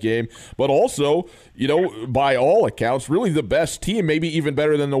neutral site game, but also, by all accounts, really the best team, maybe even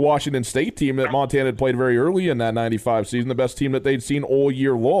better than the Washington State team that Montana had played very early in that 95 season, the best team that they'd seen all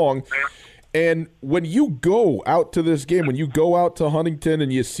year long. And when you go out to this game, when you go out to Huntington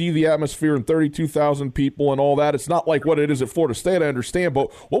and you see the atmosphere and 32,000 people and all that, it's not like what it is at Florida State, I understand,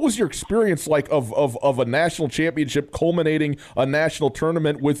 but what was your experience like of a national championship culminating a national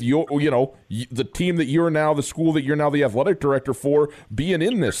tournament with the team that you're now, the school that you're now the athletic director for, being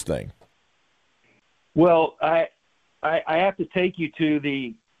in this thing? Well, I have to take you to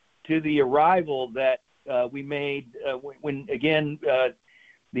the arrival that we made when again,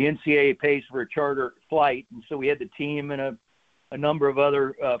 the NCAA pays for a charter flight, and so we had the team and a number of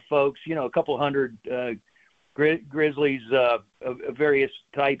other folks. A couple hundred Grizzlies of various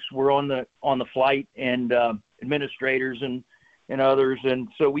types were on the flight, and administrators and others. And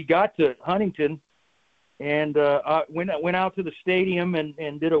so we got to Huntington, and went out to the stadium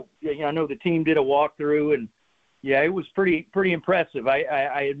and did I know the team did a walkthrough, and yeah, it was pretty impressive.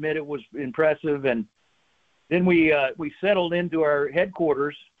 I admit it was impressive. And then we settled into our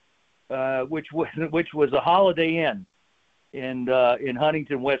headquarters, which was a Holiday Inn in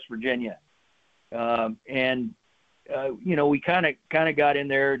Huntington, West Virginia, and we kind of got in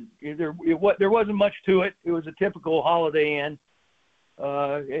there. There wasn't much to it. It was a typical Holiday Inn,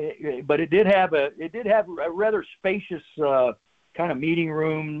 but it did have a rather spacious kind of meeting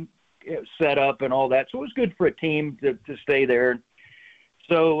room set up and all that. So it was good for a team to stay there.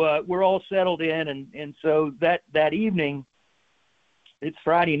 So we're all settled in, and so that evening, it's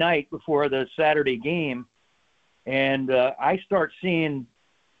Friday night before the Saturday game, and I start seeing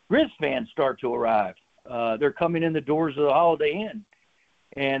Grizz fans start to arrive. They're coming in the doors of the Holiday Inn,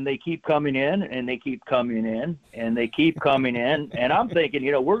 and they keep coming in, and they keep coming in, and they keep coming in, and I'm thinking,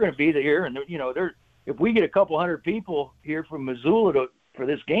 we're going to be there, and if we get a couple hundred people here from Missoula for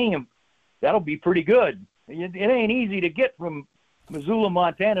this game, that'll be pretty good. It ain't easy to get from Missoula,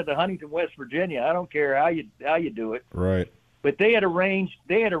 Montana to Huntington, West Virginia. I don't care how you do it. Right. But they had arranged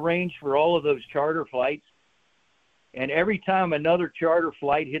for all of those charter flights, and every time another charter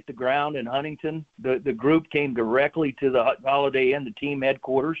flight hit the ground in Huntington, the group came directly to the Holiday Inn, the team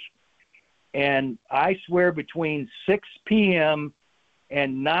headquarters. And I swear between 6 p.m.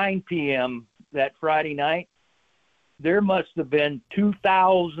 and 9 p.m. that Friday night, there must have been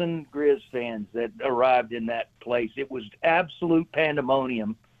 2,000 Grizz fans that arrived in that place. It was absolute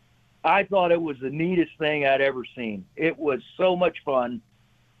pandemonium. I thought it was the neatest thing I'd ever seen. It was so much fun.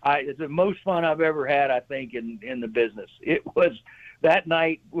 It's the most fun I've ever had, I think, in the business. That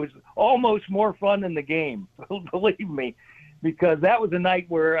night was almost more fun than the game, believe me, because that was a night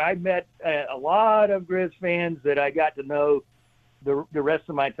where I met a lot of Grizz fans that I got to know the rest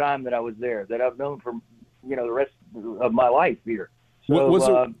of my time that I was there, that I've known for the rest of my life here. So,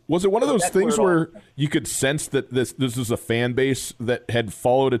 was it one of those things where you could sense that this is a fan base that had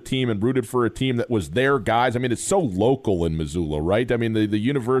followed a team and rooted for a team that was their guys? I mean, it's so local in Missoula, right? I mean, the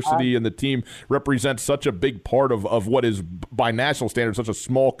university and the team represent such a big part of what is, by national standards, such a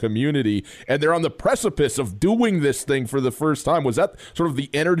small community, and they're on the precipice of doing this thing for the first time. Was that sort of the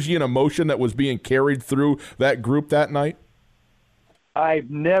energy and emotion that was being carried through that group that night? I've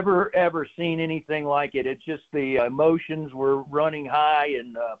never, ever seen anything like it. It's just the emotions were running high,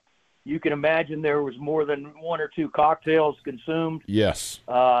 and you can imagine there was more than one or two cocktails consumed. Yes.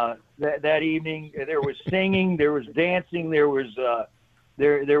 That evening, there was singing, there was dancing, there was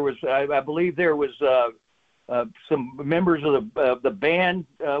I believe there was some members of the band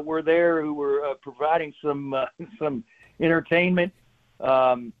were there who were providing some entertainment.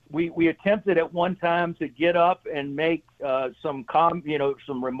 We attempted at one time to get up and make some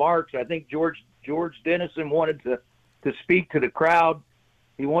remarks. I think George Dennison wanted to speak to the crowd.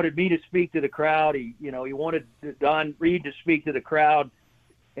 He wanted me to speak to the crowd. He wanted Don Reed to speak to the crowd,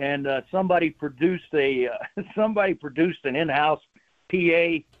 and somebody produced an in-house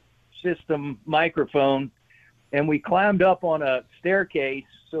PA system microphone, and we climbed up on a staircase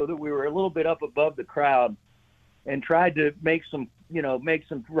so that we were a little bit up above the crowd, and tried to make some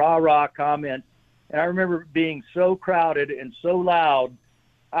rah-rah comments. And I remember being so crowded and so loud,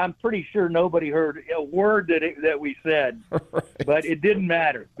 I'm pretty sure nobody heard a word that we said. Right. But it didn't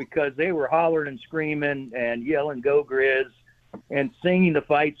matter because they were hollering and screaming and yelling, "Go Grizz," and singing the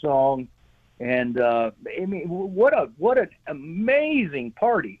fight song. And I mean, what an amazing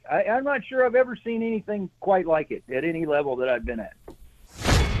party. I'm not sure I've ever seen anything quite like it at any level that I've been at.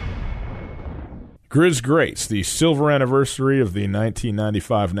 Grizz Greats, the silver anniversary of the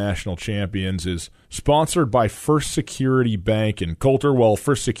 1995 national champions, is sponsored by First Security Bank in Coulter. While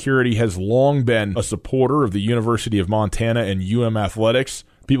First Security has long been a supporter of the University of Montana and UM athletics,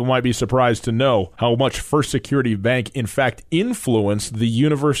 people might be surprised to know how much First Security Bank, in fact, influenced the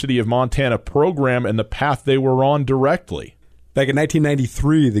University of Montana program and the path they were on directly. Back in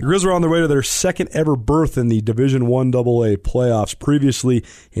 1993, the Grizz were on their way to their second ever berth in the Division I AA playoffs. Previously,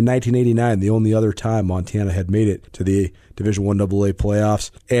 in 1989, the only other time Montana had made it to the Division I AA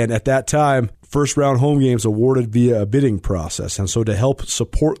playoffs. And at that time, first-round home games awarded via a bidding process. And so to help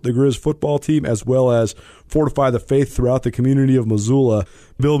support the Grizz football team as well as fortify the faith throughout the community of Missoula,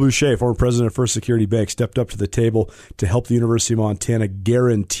 Bill Boucher, former president of First Security Bank, stepped up to the table to help the University of Montana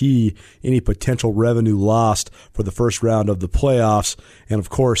guarantee any potential revenue lost for the first round of the playoffs. And, of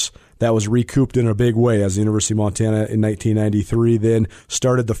course, that was recouped in a big way as the University of Montana in 1993 then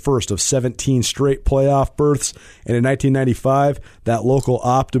started the first of 17 straight playoff berths. And in 1995, that local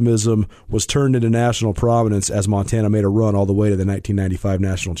optimism was turned into national prominence as Montana made a run all the way to the 1995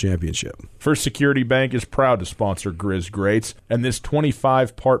 national championship. First Security Bank is proud to sponsor Grizz Greats, and this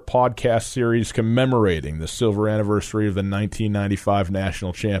 25-part podcast series commemorating the silver anniversary of the 1995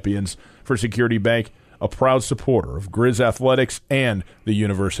 national champions. First Security Bank, a proud supporter of Grizz athletics and the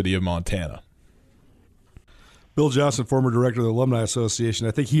University of Montana. Bill Johnson, former director of the Alumni Association,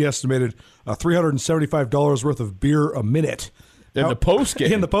 I think he estimated $375 worth of beer a minute. In the post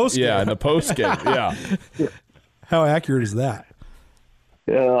game. In the post game. Yeah, in the post game. Yeah. How accurate is that?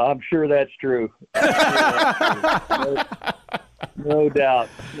 I'm sure that's true. No doubt.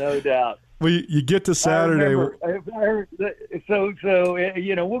 Well, you get to Saturday. So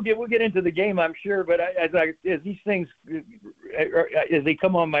we'll get into the game, I'm sure. But as these things as they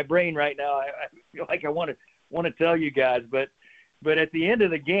come on my brain right now, I feel like I want to tell you guys. But at the end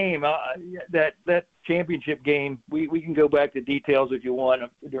of the game, that championship game, we can go back to details if you want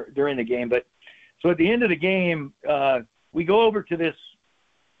during the game. But so at the end of the game, we go over to this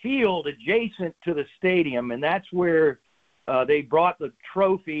field adjacent to the stadium, and that's where they brought the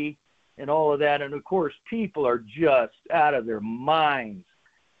trophy and all of that. And of course, people are just out of their minds.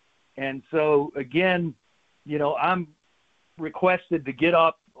 And so again, I'm requested to get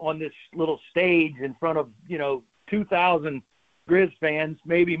up on this little stage in front of 2,000 Grizz fans,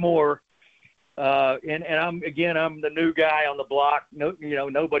 maybe more. And I'm the new guy on the block.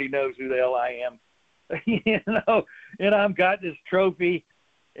 Nobody knows who the hell I am. And I've got this trophy.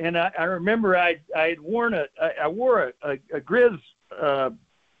 And I remember I wore a Grizz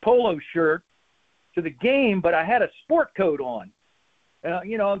polo shirt to the game, but I had a sport coat on.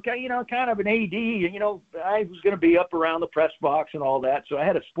 Kind of an AD. I was going to be up around the press box and all that, so I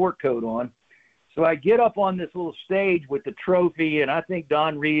had a sport coat on. So I get up on this little stage with the trophy, and I think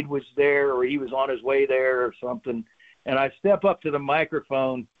Don Reed was there, or he was on his way there, or something. And I step up to the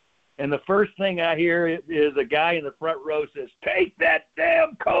microphone. And the first thing I hear is a guy in the front row says, "Take that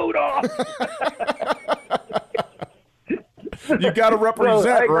damn coat off." You got to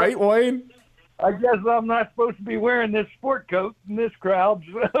represent, right, Wayne? I guess I'm not supposed to be wearing this sport coat in this crowd.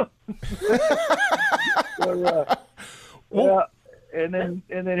 And then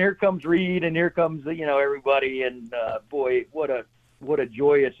here comes Reed, and here comes everybody, and boy, what a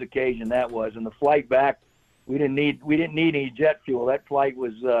joyous occasion that was. And the flight back. We didn't need any jet fuel. That flight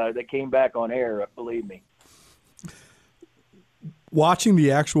was that came back on air, believe me. Watching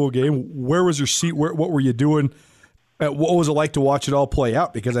the actual game, where was your seat? What were you doing? What was it like to watch it all play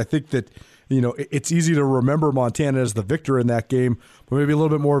out? Because I think that it's easy to remember Montana as the victor in that game, but maybe a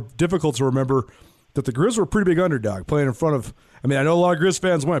little bit more difficult to remember that the Grizz were a pretty big underdog playing in front of. I mean, I know a lot of Grizz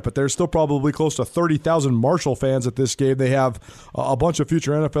fans went, but there's still probably close to 30,000 Marshall fans at this game. They have a bunch of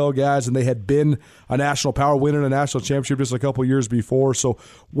future NFL guys, and they had been a national power, winning a national championship just a couple years before. So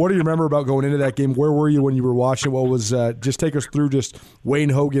what do you remember about going into that game? Where were you when you were watching? What was just take us through just Wayne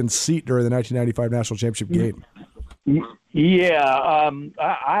Hogan's seat during the 1995 national championship game? Yeah,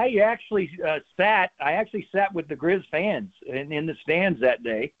 I actually sat with the Grizz fans in the stands that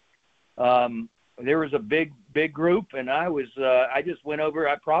day. There was a big group, and I just went over.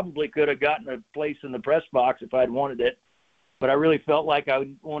 I probably could have gotten a place in the press box if I'd wanted it, but I really felt like I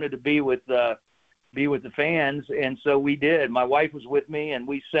wanted to be with the fans, and so we did. My wife was with me, and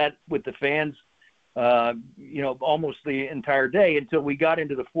we sat with the fans, almost the entire day until we got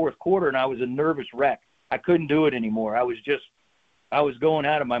into the fourth quarter, and I was a nervous wreck. I couldn't do it anymore. I was going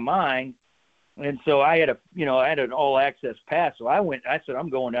out of my mind, and so I had an all access pass. So I said, I'm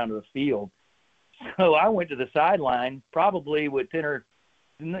going down to the field. So I went to the sideline, probably with 9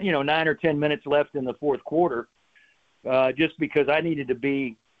 or 10 minutes left in the fourth quarter, just because I needed to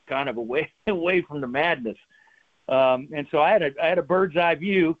be kind of away from the madness. And so I had a bird's eye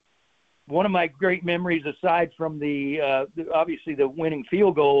view. One of my great memories, aside from obviously the winning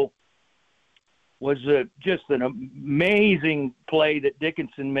field goal, was just an amazing play that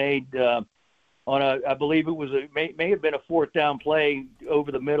Dickinson made on I believe it was may have been a fourth down play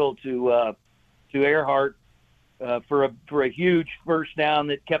over the middle to Earhart for a huge first down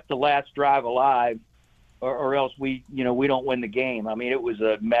that kept the last drive alive, or else we don't win the game. I mean, it was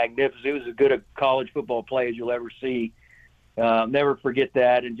a magnificent. It was as good a college football play as you'll ever see. Never forget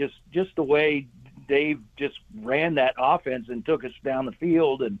that, and just the way Dave just ran that offense and took us down the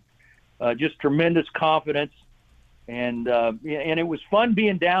field, and just tremendous confidence. And it was fun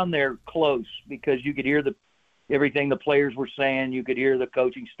being down there close because you could hear everything the players were saying. You could hear the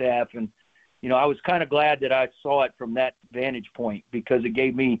coaching staff, and I was kind of glad that I saw it from that vantage point because it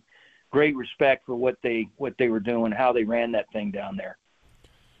gave me great respect for what they were doing, how they ran that thing down there.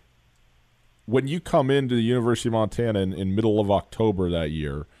 When you come into the University of Montana in middle of October that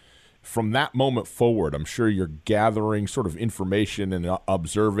year, from that moment forward, I'm sure you're gathering sort of information and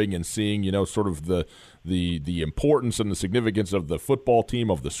observing and seeing, sort of the importance and the significance of the football team,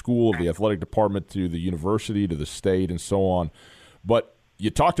 of the school, of the athletic department, to the university, to the state, and so on. But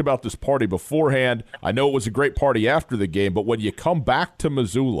you talked about this party beforehand. I know it was a great party after the game, but when you come back to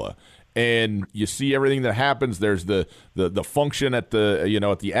Missoula and you see everything that happens. There's the function at the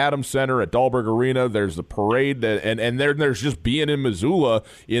at the Adams Center at Dahlberg Arena. There's the parade and then there's just being in Missoula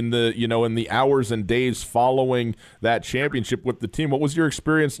in the in the hours and days following that championship with the team. What was your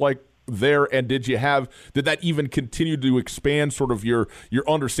experience like there, and did that even continue to expand sort of your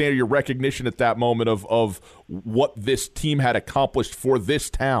understanding, your recognition at that moment of what this team had accomplished for this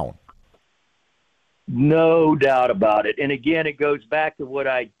town? No doubt about it. And again, it goes back to what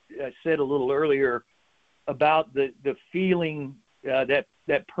I said a little earlier about the feeling that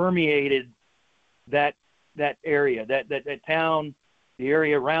permeated that area, that town, the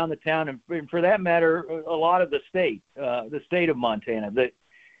area around the town, and for that matter, a lot of the state of Montana. That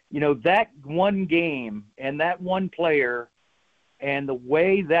one game and that one player and the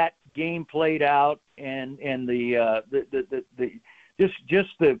way that game played out and the just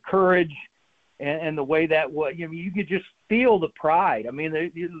the courage and the way that was, you could just feel the pride. I mean,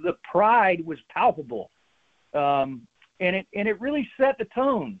 the pride was palpable. And it really set the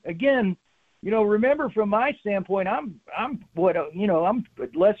tone. Again, remember from my standpoint, I'm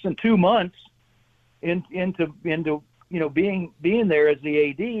less than 2 months into being there as the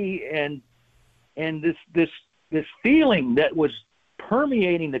AD, and this feeling that was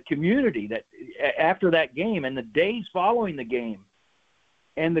permeating the community that after that game and the days following the game.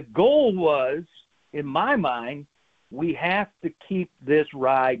 And the goal was, in my mind, we have to keep this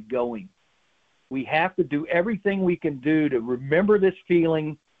ride going. We have to do everything we can do to remember this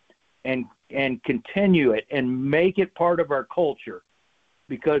feeling and continue it and make it part of our culture,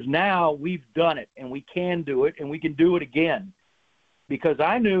 because now we've done it and we can do it and we can do it again. Because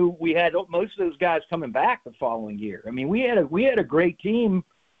I knew we had most of those guys coming back the following year. I mean, we had a great team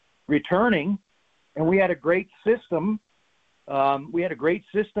returning, and we had a great system. We had a great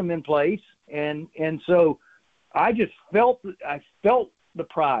system in place, and so I just felt the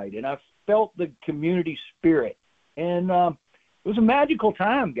pride, and I felt the community spirit, and it was a magical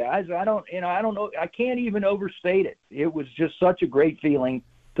time, guys. I don't know, I can't even overstate it. It was just such a great feeling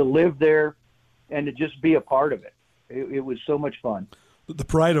to live there and to just be a part of it. It was so much fun. The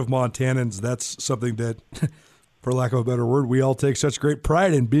pride of Montanans, that's something that, for lack of a better word, we all take such great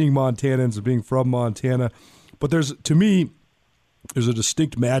pride in, being Montanans and being from Montana. But there's a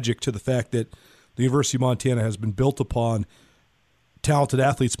distinct magic to the fact that the University of Montana has been built upon talented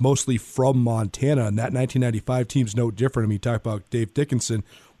athletes mostly from Montana, and that 1995 team's no different. I mean, you talk about Dave Dickinson,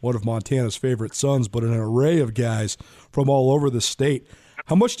 one of Montana's favorite sons, but an array of guys from all over the state.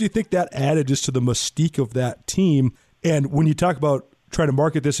 How much do you think that added just to the mystique of that team? And when you talk about trying to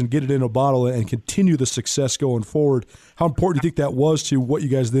market this and get it in a bottle and continue the success going forward, how important do you think that was to what you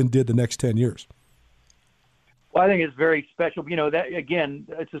guys then did the next 10 years? Well, I think it's very special. That again,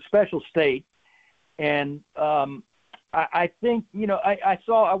 it's a special state, and I think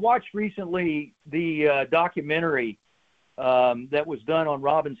I watched recently the documentary that was done on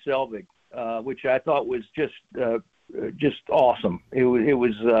Robin Selvig, which I thought was just awesome. It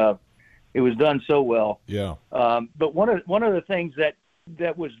was done so well. Yeah. But one of the things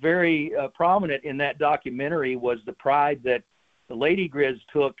that was very prominent in that documentary was the pride that the Lady Grizz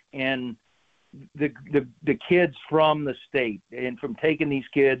took in the kids from the state, and from taking these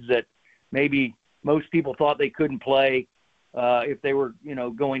kids that maybe most people thought they couldn't play if they were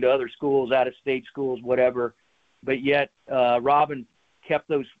going to other schools, out of state schools, whatever, but yet Robin kept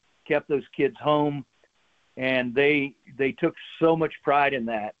those kids home, and they took so much pride in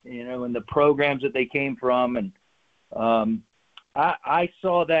that, in the programs that they came from, and I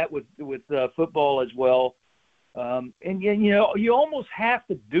saw that with football as well, and you almost have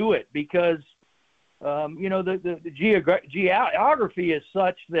to do it because the geography is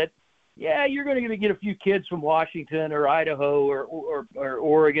such that, yeah, you're going to get a few kids from Washington or Idaho or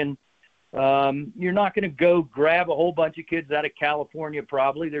Oregon. You're not going to go grab a whole bunch of kids out of California.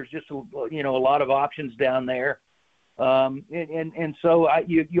 Probably there's just a lot of options down there, and so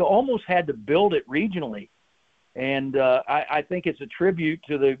you almost had to build it regionally. And I think it's a tribute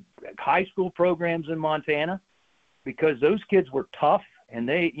to the high school programs in Montana, because those kids were tough. And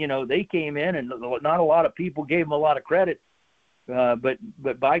they came in, and not a lot of people gave them a lot of credit, but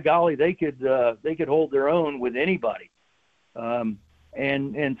by golly, they could hold their own with anybody, and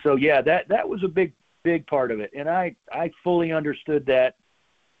so yeah, that was a big part of it, and I fully understood that,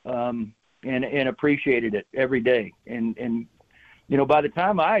 and appreciated it every day, and by the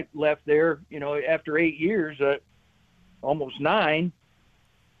time I left there, after 8 years, almost 9.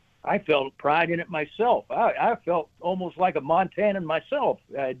 I felt pride in it myself. I felt almost like a Montanan myself.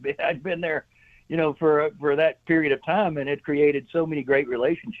 I'd been there, for that period of time, and it created so many great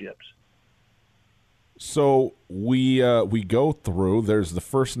relationships. So we go through. There's the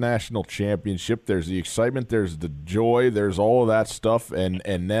first national championship. There's the excitement. There's the joy. There's all of that stuff.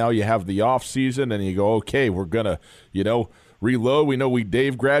 And now you have the off season, and you go, okay, we're gonna, reload. We know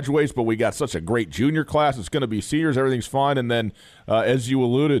Dave graduates, but we got such a great junior class. It's going to be seniors. Everything's fine. And then, as you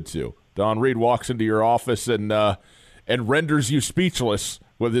alluded to, Don Reed walks into your office and renders you speechless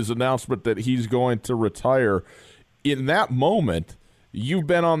with his announcement that he's going to retire. In that moment, you've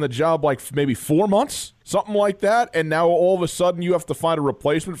been on the job like maybe 4 months, something like that, and now all of a sudden you have to find a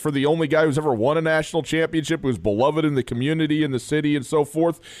replacement for the only guy who's ever won a national championship, who's beloved in the community, in the city, and so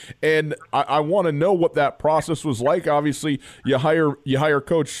forth. And I want to know what that process was like. Obviously, you hire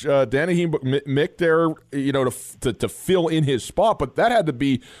Coach Dennehy, Mick there, to fill in his spot, but that had to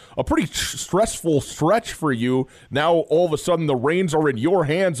be a pretty stressful stretch for you. Now all of a sudden the reins are in your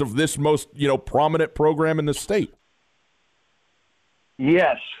hands of this most prominent program in the state.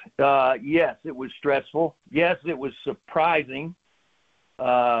 Yes, it was stressful. Yes, it was surprising.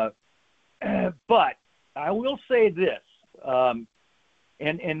 But I will say this,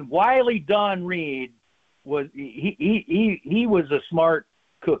 and Wiley Don Reed was he was a smart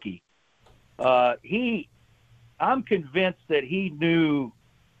cookie. I'm convinced that he knew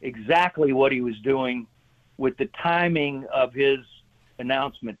exactly what he was doing with the timing of his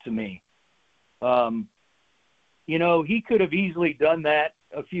announcement to me. He could have easily done that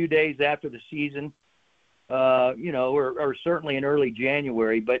a few days after the season, or certainly in early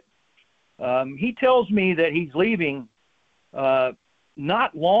January. But he tells me that he's leaving not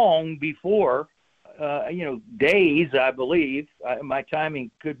long before, days, I believe. My timing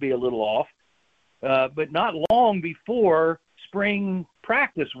could be a little off, but not long before spring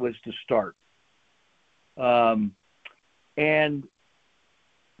practice was to start.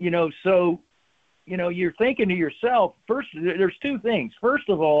 You're thinking to yourself, first, there's two things. First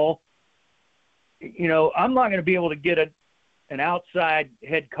of all, I'm not going to be able to get an outside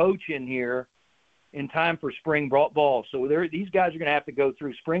head coach in here in time for spring ball. So these guys are going to have to go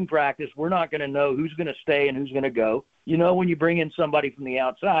through spring practice. We're not going to know who's going to stay and who's going to go. When you bring in somebody from the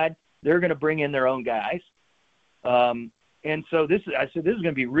outside, they're going to bring in their own guys. And so this is going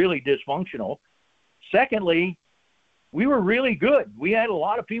to be really dysfunctional. Secondly, we were really good. We had a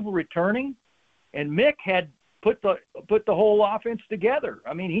lot of people returning. And Mick had put the whole offense together.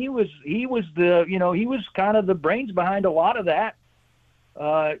 I mean, he was kind of the brains behind a lot of that.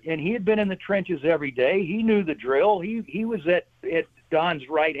 And he had been in the trenches every day. He knew the drill. He was at Don's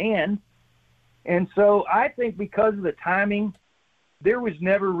right hand. And so I think because of the timing, there was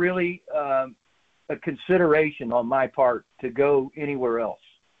never really a consideration on my part to go anywhere else.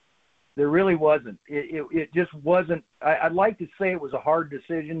 There really wasn't. It just wasn't. I'd like to say it was a hard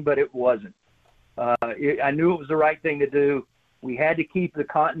decision, but it wasn't. I knew it was the right thing to do. We had to keep the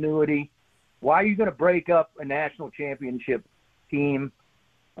continuity. Why are you going to break up a national championship team?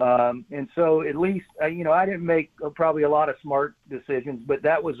 And so at least, I didn't make probably a lot of smart decisions, but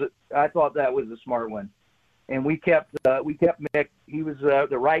I thought that was a smart one. And we kept Mick. He was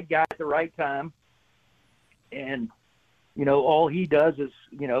the right guy at the right time. And, all he does is,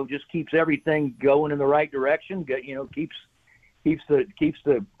 just keeps everything going in the right direction. Keeps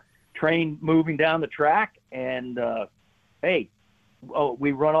the train moving down the track, and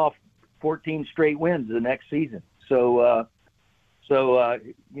we run off 14 straight wins the next season. So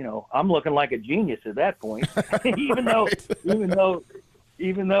I'm looking like a genius at that point, even though it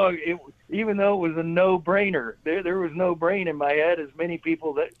was a no-brainer. There was no brain in my head, as many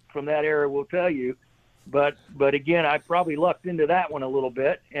people that from that era will tell you. But again, I probably lucked into that one a little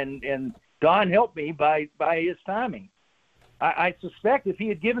bit, and Don helped me by his timing. I suspect if he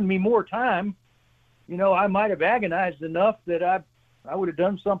had given me more time, I might have agonized enough that I would have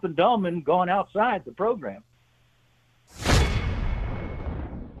done something dumb and gone outside the program.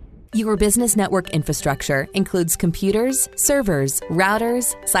 Your business network infrastructure includes computers, servers,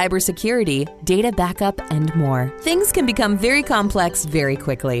 routers, cybersecurity, data backup, and more. Things can become very complex very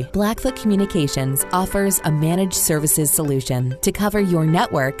quickly. Blackfoot Communications offers a managed services solution to cover your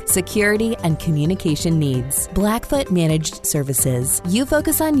network, security, and communication needs. Blackfoot Managed Services. You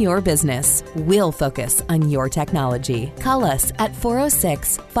focus on your business. We'll focus on your technology. Call us at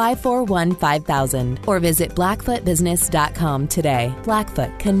 406-541-5000 or visit blackfootbusiness.com today.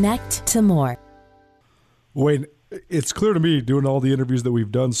 Blackfoot, connect to more. Wayne, it's clear to me, doing all the interviews that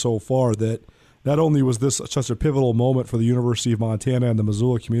we've done so far, that not only was this such a pivotal moment for the University of Montana and the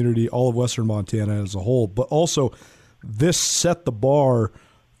Missoula community, all of Western Montana as a whole, but also this set the bar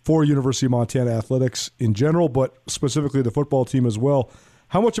for University of Montana athletics in general, but specifically the football team as well.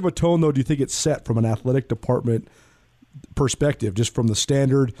 How much of a tone, though, do you think it set from an athletic department perspective, just from the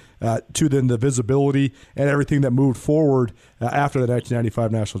standard to then the visibility and everything that moved forward after the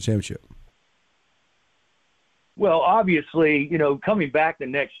 1995 national championship? Well, obviously, coming back the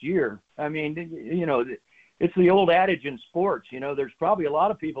next year, I mean, it's the old adage in sports. There's probably a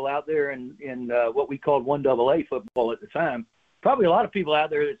lot of people out there in what we called 1AA football at the time. Probably a lot of people out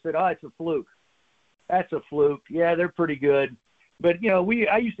there that said, "Oh, it's a fluke. That's a fluke. Yeah, they're pretty good." But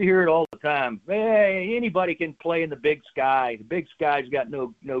I used to hear it all the time. Hey, anybody can play in the Big Sky. The Big Sky's got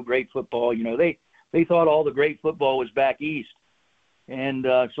no great football. They thought all the great football was back east. And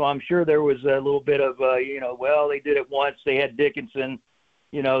so I'm sure there was a little bit of, well, they did it once. They had Dickinson.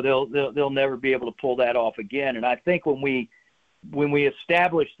 They'll never be able to pull that off again. And I think when we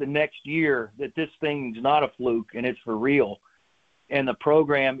established the next year that this thing's not a fluke and it's for real, and the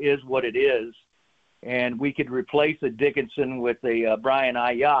program is what it is, and we could replace a Dickinson with a Brian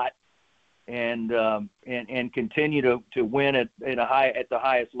Ayotte and continue to win at the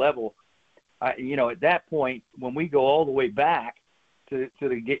highest level. At that point, when we go all the way back to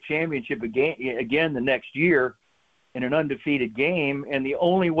the championship again the next year in an undefeated game, and the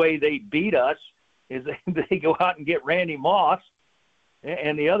only way they beat us is they go out and get Randy Moss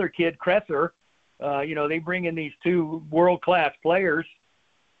and the other kid, Kresser. They bring in these two world-class players,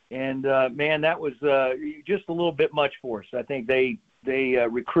 and, man, that was just a little bit much for us. I think they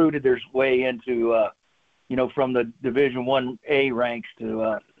recruited their way into, from the Division I-A ranks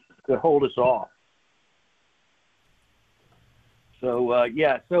to hold us off. So,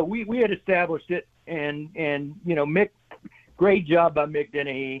 so we had established it, and Mick, great job by Mick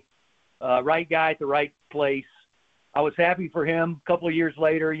Dennehy, right guy at the right place. I was happy for him. A couple of years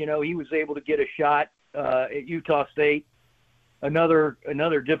later, he was able to get a shot at Utah State. Another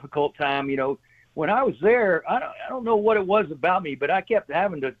difficult time. When I was there, I don't know what it was about me, but I kept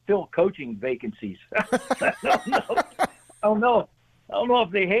having to fill coaching vacancies. I don't know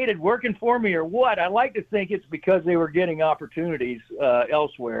if they hated working for me or what. I like to think it's because they were getting opportunities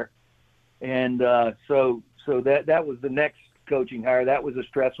elsewhere, and so that was the next coaching hire. That was a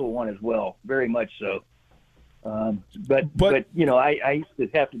stressful one as well, very much so. But I used to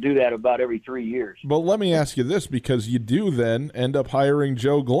have to do that about every 3 years. But let me ask you this, because you do then end up hiring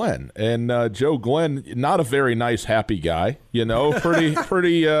Joe Glenn, and Joe Glenn, not a very nice, happy guy, pretty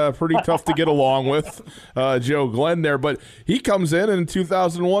tough to get along with, Joe Glenn there. But he comes in and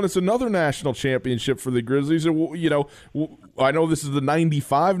 2001, it's another national championship for the Grizzlies. And, I know this is the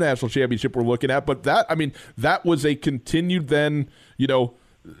 95 national championship we're looking at, but that was a continued then,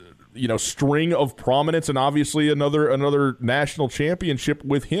 string of prominence, and obviously another national championship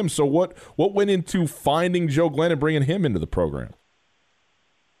with him. So what went into finding Joe Glenn and bringing him into the program?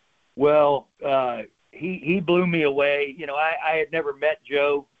 Well, he blew me away. I had never met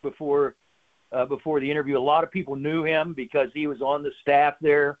Joe before the interview. A lot of people knew him because he was on the staff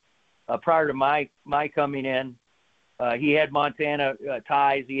there prior to my coming in. He had Montana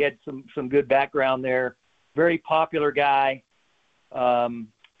ties. He had some good background there. Very popular guy.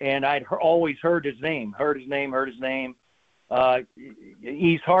 And I'd always heard his name.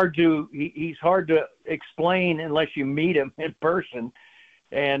 He's hard to explain unless you meet him in person.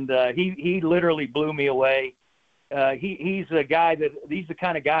 And he literally blew me away. He's the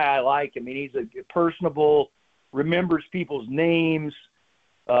kind of guy I like. I mean, he's a personable, remembers people's names.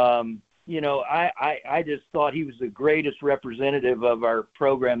 I just thought he was the greatest representative of our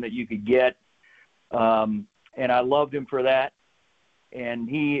program that you could get. And I loved him for that. And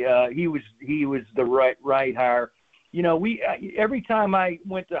he was the right hire. Every time I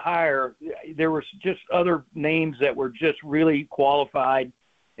went to hire, there were just other names that were just really qualified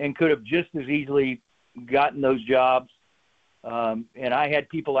and could have just as easily gotten those jobs. And I had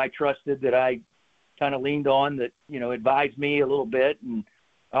people I trusted that I kind of leaned on that, advised me a little bit. And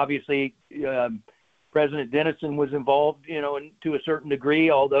obviously, President Dennison was involved, to a certain degree,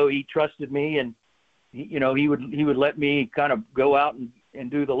 although he trusted me, and he would let me kind of go out and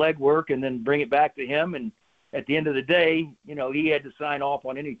do the legwork and then bring it back to him. And at the end of the day, he had to sign off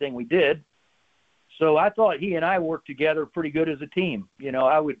on anything we did. So I thought he and I worked together pretty good as a team.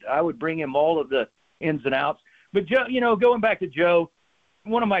 I would bring him all of the ins and outs. But Joe, going back to Joe,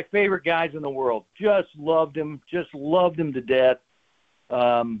 one of my favorite guys in the world. Just loved him to death.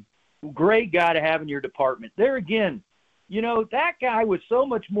 Great guy to have in your department. There again, that guy was so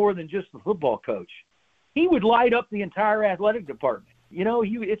much more than just the football coach. He would light up the entire athletic department.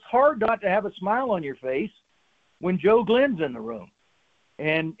 It's hard not to have a smile on your face when Joe Glenn's in the room,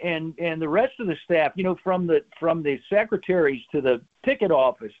 and the rest of the staff. From the secretaries to the ticket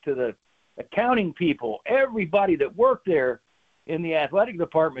office to the accounting people, everybody that worked there in the athletic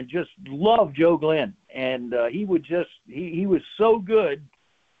department just loved Joe Glenn, and he was so good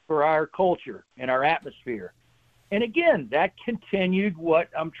for our culture and our atmosphere. And again, that continued what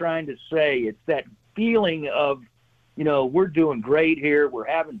I'm trying to say. It's that feeling of, we're doing great here, we're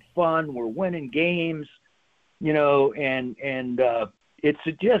having fun, we're winning games, and it's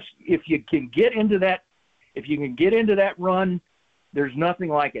just, if you can get into that run, there's nothing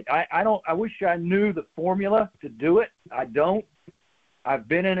like it. I wish I knew the formula to do it. I don't. I've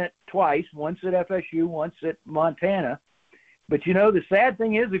been in it twice, once at FSU, once at Montana. But the sad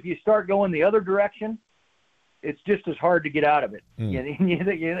thing is, if you start going the other direction, it's just as hard to get out of it.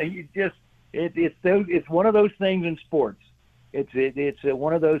 It's one of those things in sports. It's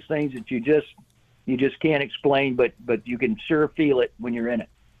one of those things that you just can't explain, but you can sure feel it when you're in it.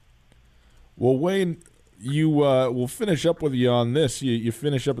 Well, Wayne, we'll finish up with you on this. You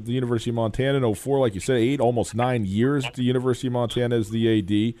finish up at the University of Montana in 2004, like you said, almost 9 years at the University of Montana as the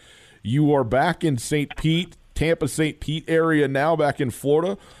AD. You are back in St. Pete, Tampa-St. Pete area now, back in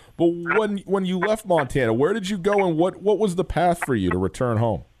Florida. But when you left Montana, where did you go, and what was the path for you to return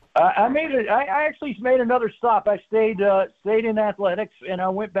home? I actually made another stop. I stayed in athletics, and I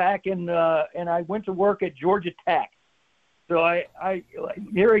went back and I went to work at Georgia Tech. So I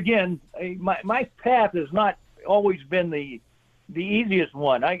here again, my path has not always been the easiest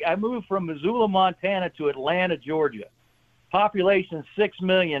one. I moved from Missoula, Montana to Atlanta, Georgia. Population 6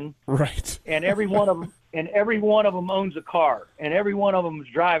 million. Right. And every one of them owns a car, and every one of them is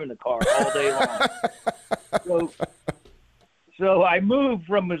driving the car all day long. So I moved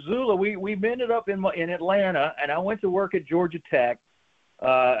from Missoula. We ended up in Atlanta, and I went to work at Georgia Tech.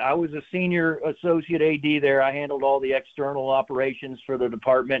 I was a senior associate AD there. I handled all the external operations for the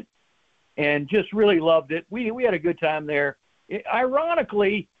department, and just really loved it. We had a good time there.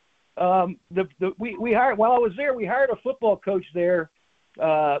 Ironically, we hired, while I was there, we hired a football coach there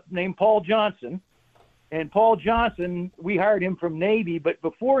named Paul Johnson. And Paul Johnson, we hired him from Navy, but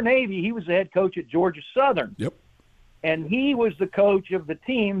before Navy, he was the head coach at Georgia Southern. Yep. And he was the coach of the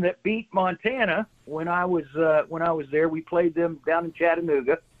team that beat Montana when I was there. We played them down in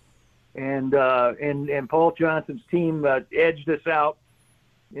Chattanooga, and Paul Johnson's team edged us out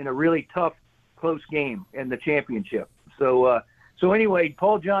in a really tough, close game in the championship. So anyway,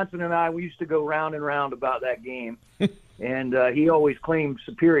 Paul Johnson and we used to go round and round about that game, and he always claimed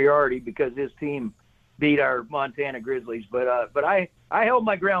superiority because his team beat our Montana Grizzlies. But I held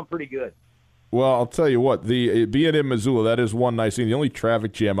my ground pretty good. Well, I'll tell you what, being in Missoula, that is one nice thing. The only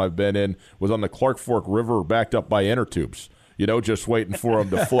traffic jam I've been in was on the Clark Fork River, backed up by inner tubes. Just waiting for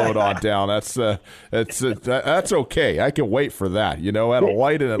them to float on down. That's okay. I can wait for that. At a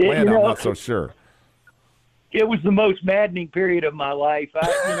light in Atlanta, I'm not so sure. It was the most maddening period of my life.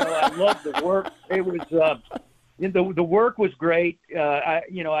 I loved the work. It was the work was great.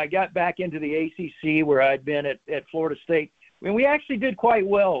 I got back into the ACC where I'd been at Florida State. I mean, we actually did quite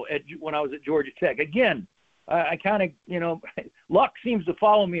well when I was at Georgia Tech. Again, I kind of, luck seems to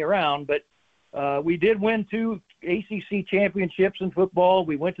follow me around, but we did win 2 ACC championships in football.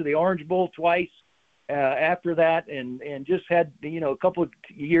 We went to the Orange Bowl twice after that, and just had, a couple of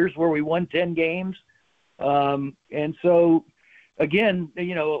years where we won 10 games. And so, again,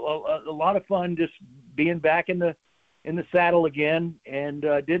 a lot of fun just being back in the saddle again, and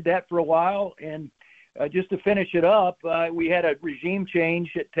did that for a while. And just to finish it up, we had a regime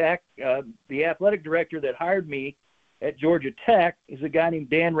change at Tech. The athletic director that hired me at Georgia Tech is a guy named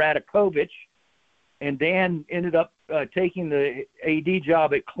Dan Radakovich, and Dan ended up taking the AD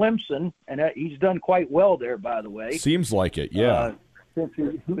job at Clemson, and he's done quite well there, by the way. Seems like it, yeah.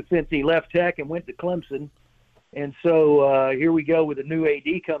 Since he left Tech and went to Clemson. And so here we go with a new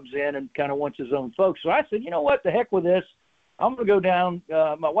AD comes in and kind of wants his own folks. So I said, you know what, the heck with this. I'm going to go down.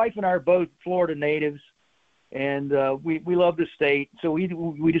 My wife and I are both Florida natives, and we love the state. So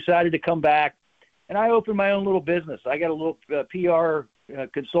we decided to come back, and I opened my own little business. I got a little PR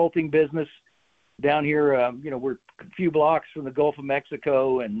consulting business down here. We're a few blocks from the Gulf of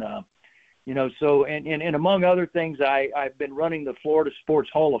Mexico, and so and among other things, I've been running the Florida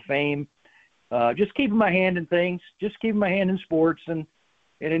Sports Hall of Fame. Just keeping my hand in things, just keeping my hand in sports, and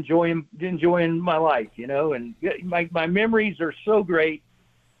enjoying my life, and my memories are so great.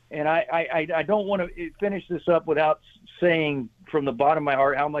 And I don't want to finish this up without saying from the bottom of my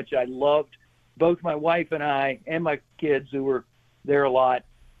heart how much I loved both my wife and I and my kids who were there a lot.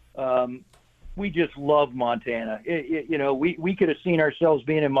 We just loved Montana. We could have seen ourselves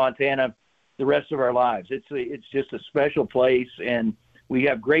being in Montana the rest of our lives. It's just a special place, and we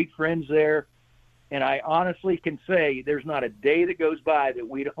have great friends there. And I honestly can say there's not a day that goes by that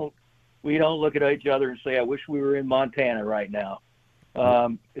we don't we don't look at each other and say, I wish we were in Montana right now.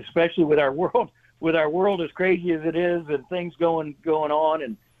 Especially with our world as crazy as it is and things going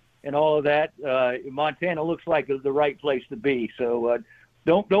on and all of that, Montana looks like the right place to be. So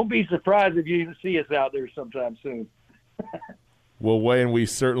don't be surprised if you even see us out there sometime soon. Well, Wayne, we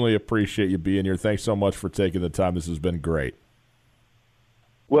certainly appreciate you being here. Thanks so much for taking the time. This has been great.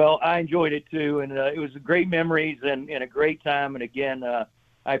 Well, I enjoyed it too, and it was great memories and a great time. And again,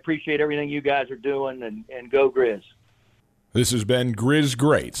 I appreciate everything you guys are doing, and go Grizz. This has been Grizz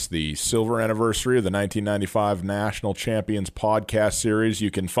Greats, the silver anniversary of the 1995 National Champions podcast series.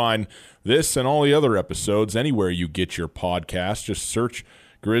 You can find this and all the other episodes anywhere you get your podcast. Just search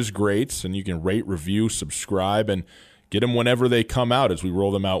Grizz Greats, and you can rate, review, subscribe, and get them whenever they come out as we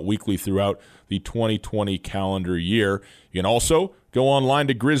roll them out weekly throughout the 2020 calendar year. You can also go online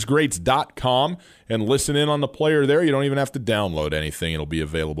to grizzgreats.com and listen in on the player there. You don't even have to download anything. It'll be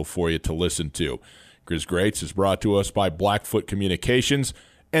available for you to listen to. Grizz Greats is brought to us by Blackfoot Communications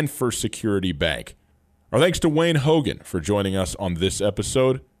and First Security Bank. Our thanks to Wayne Hogan for joining us on this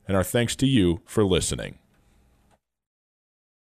episode, and our thanks to you for listening.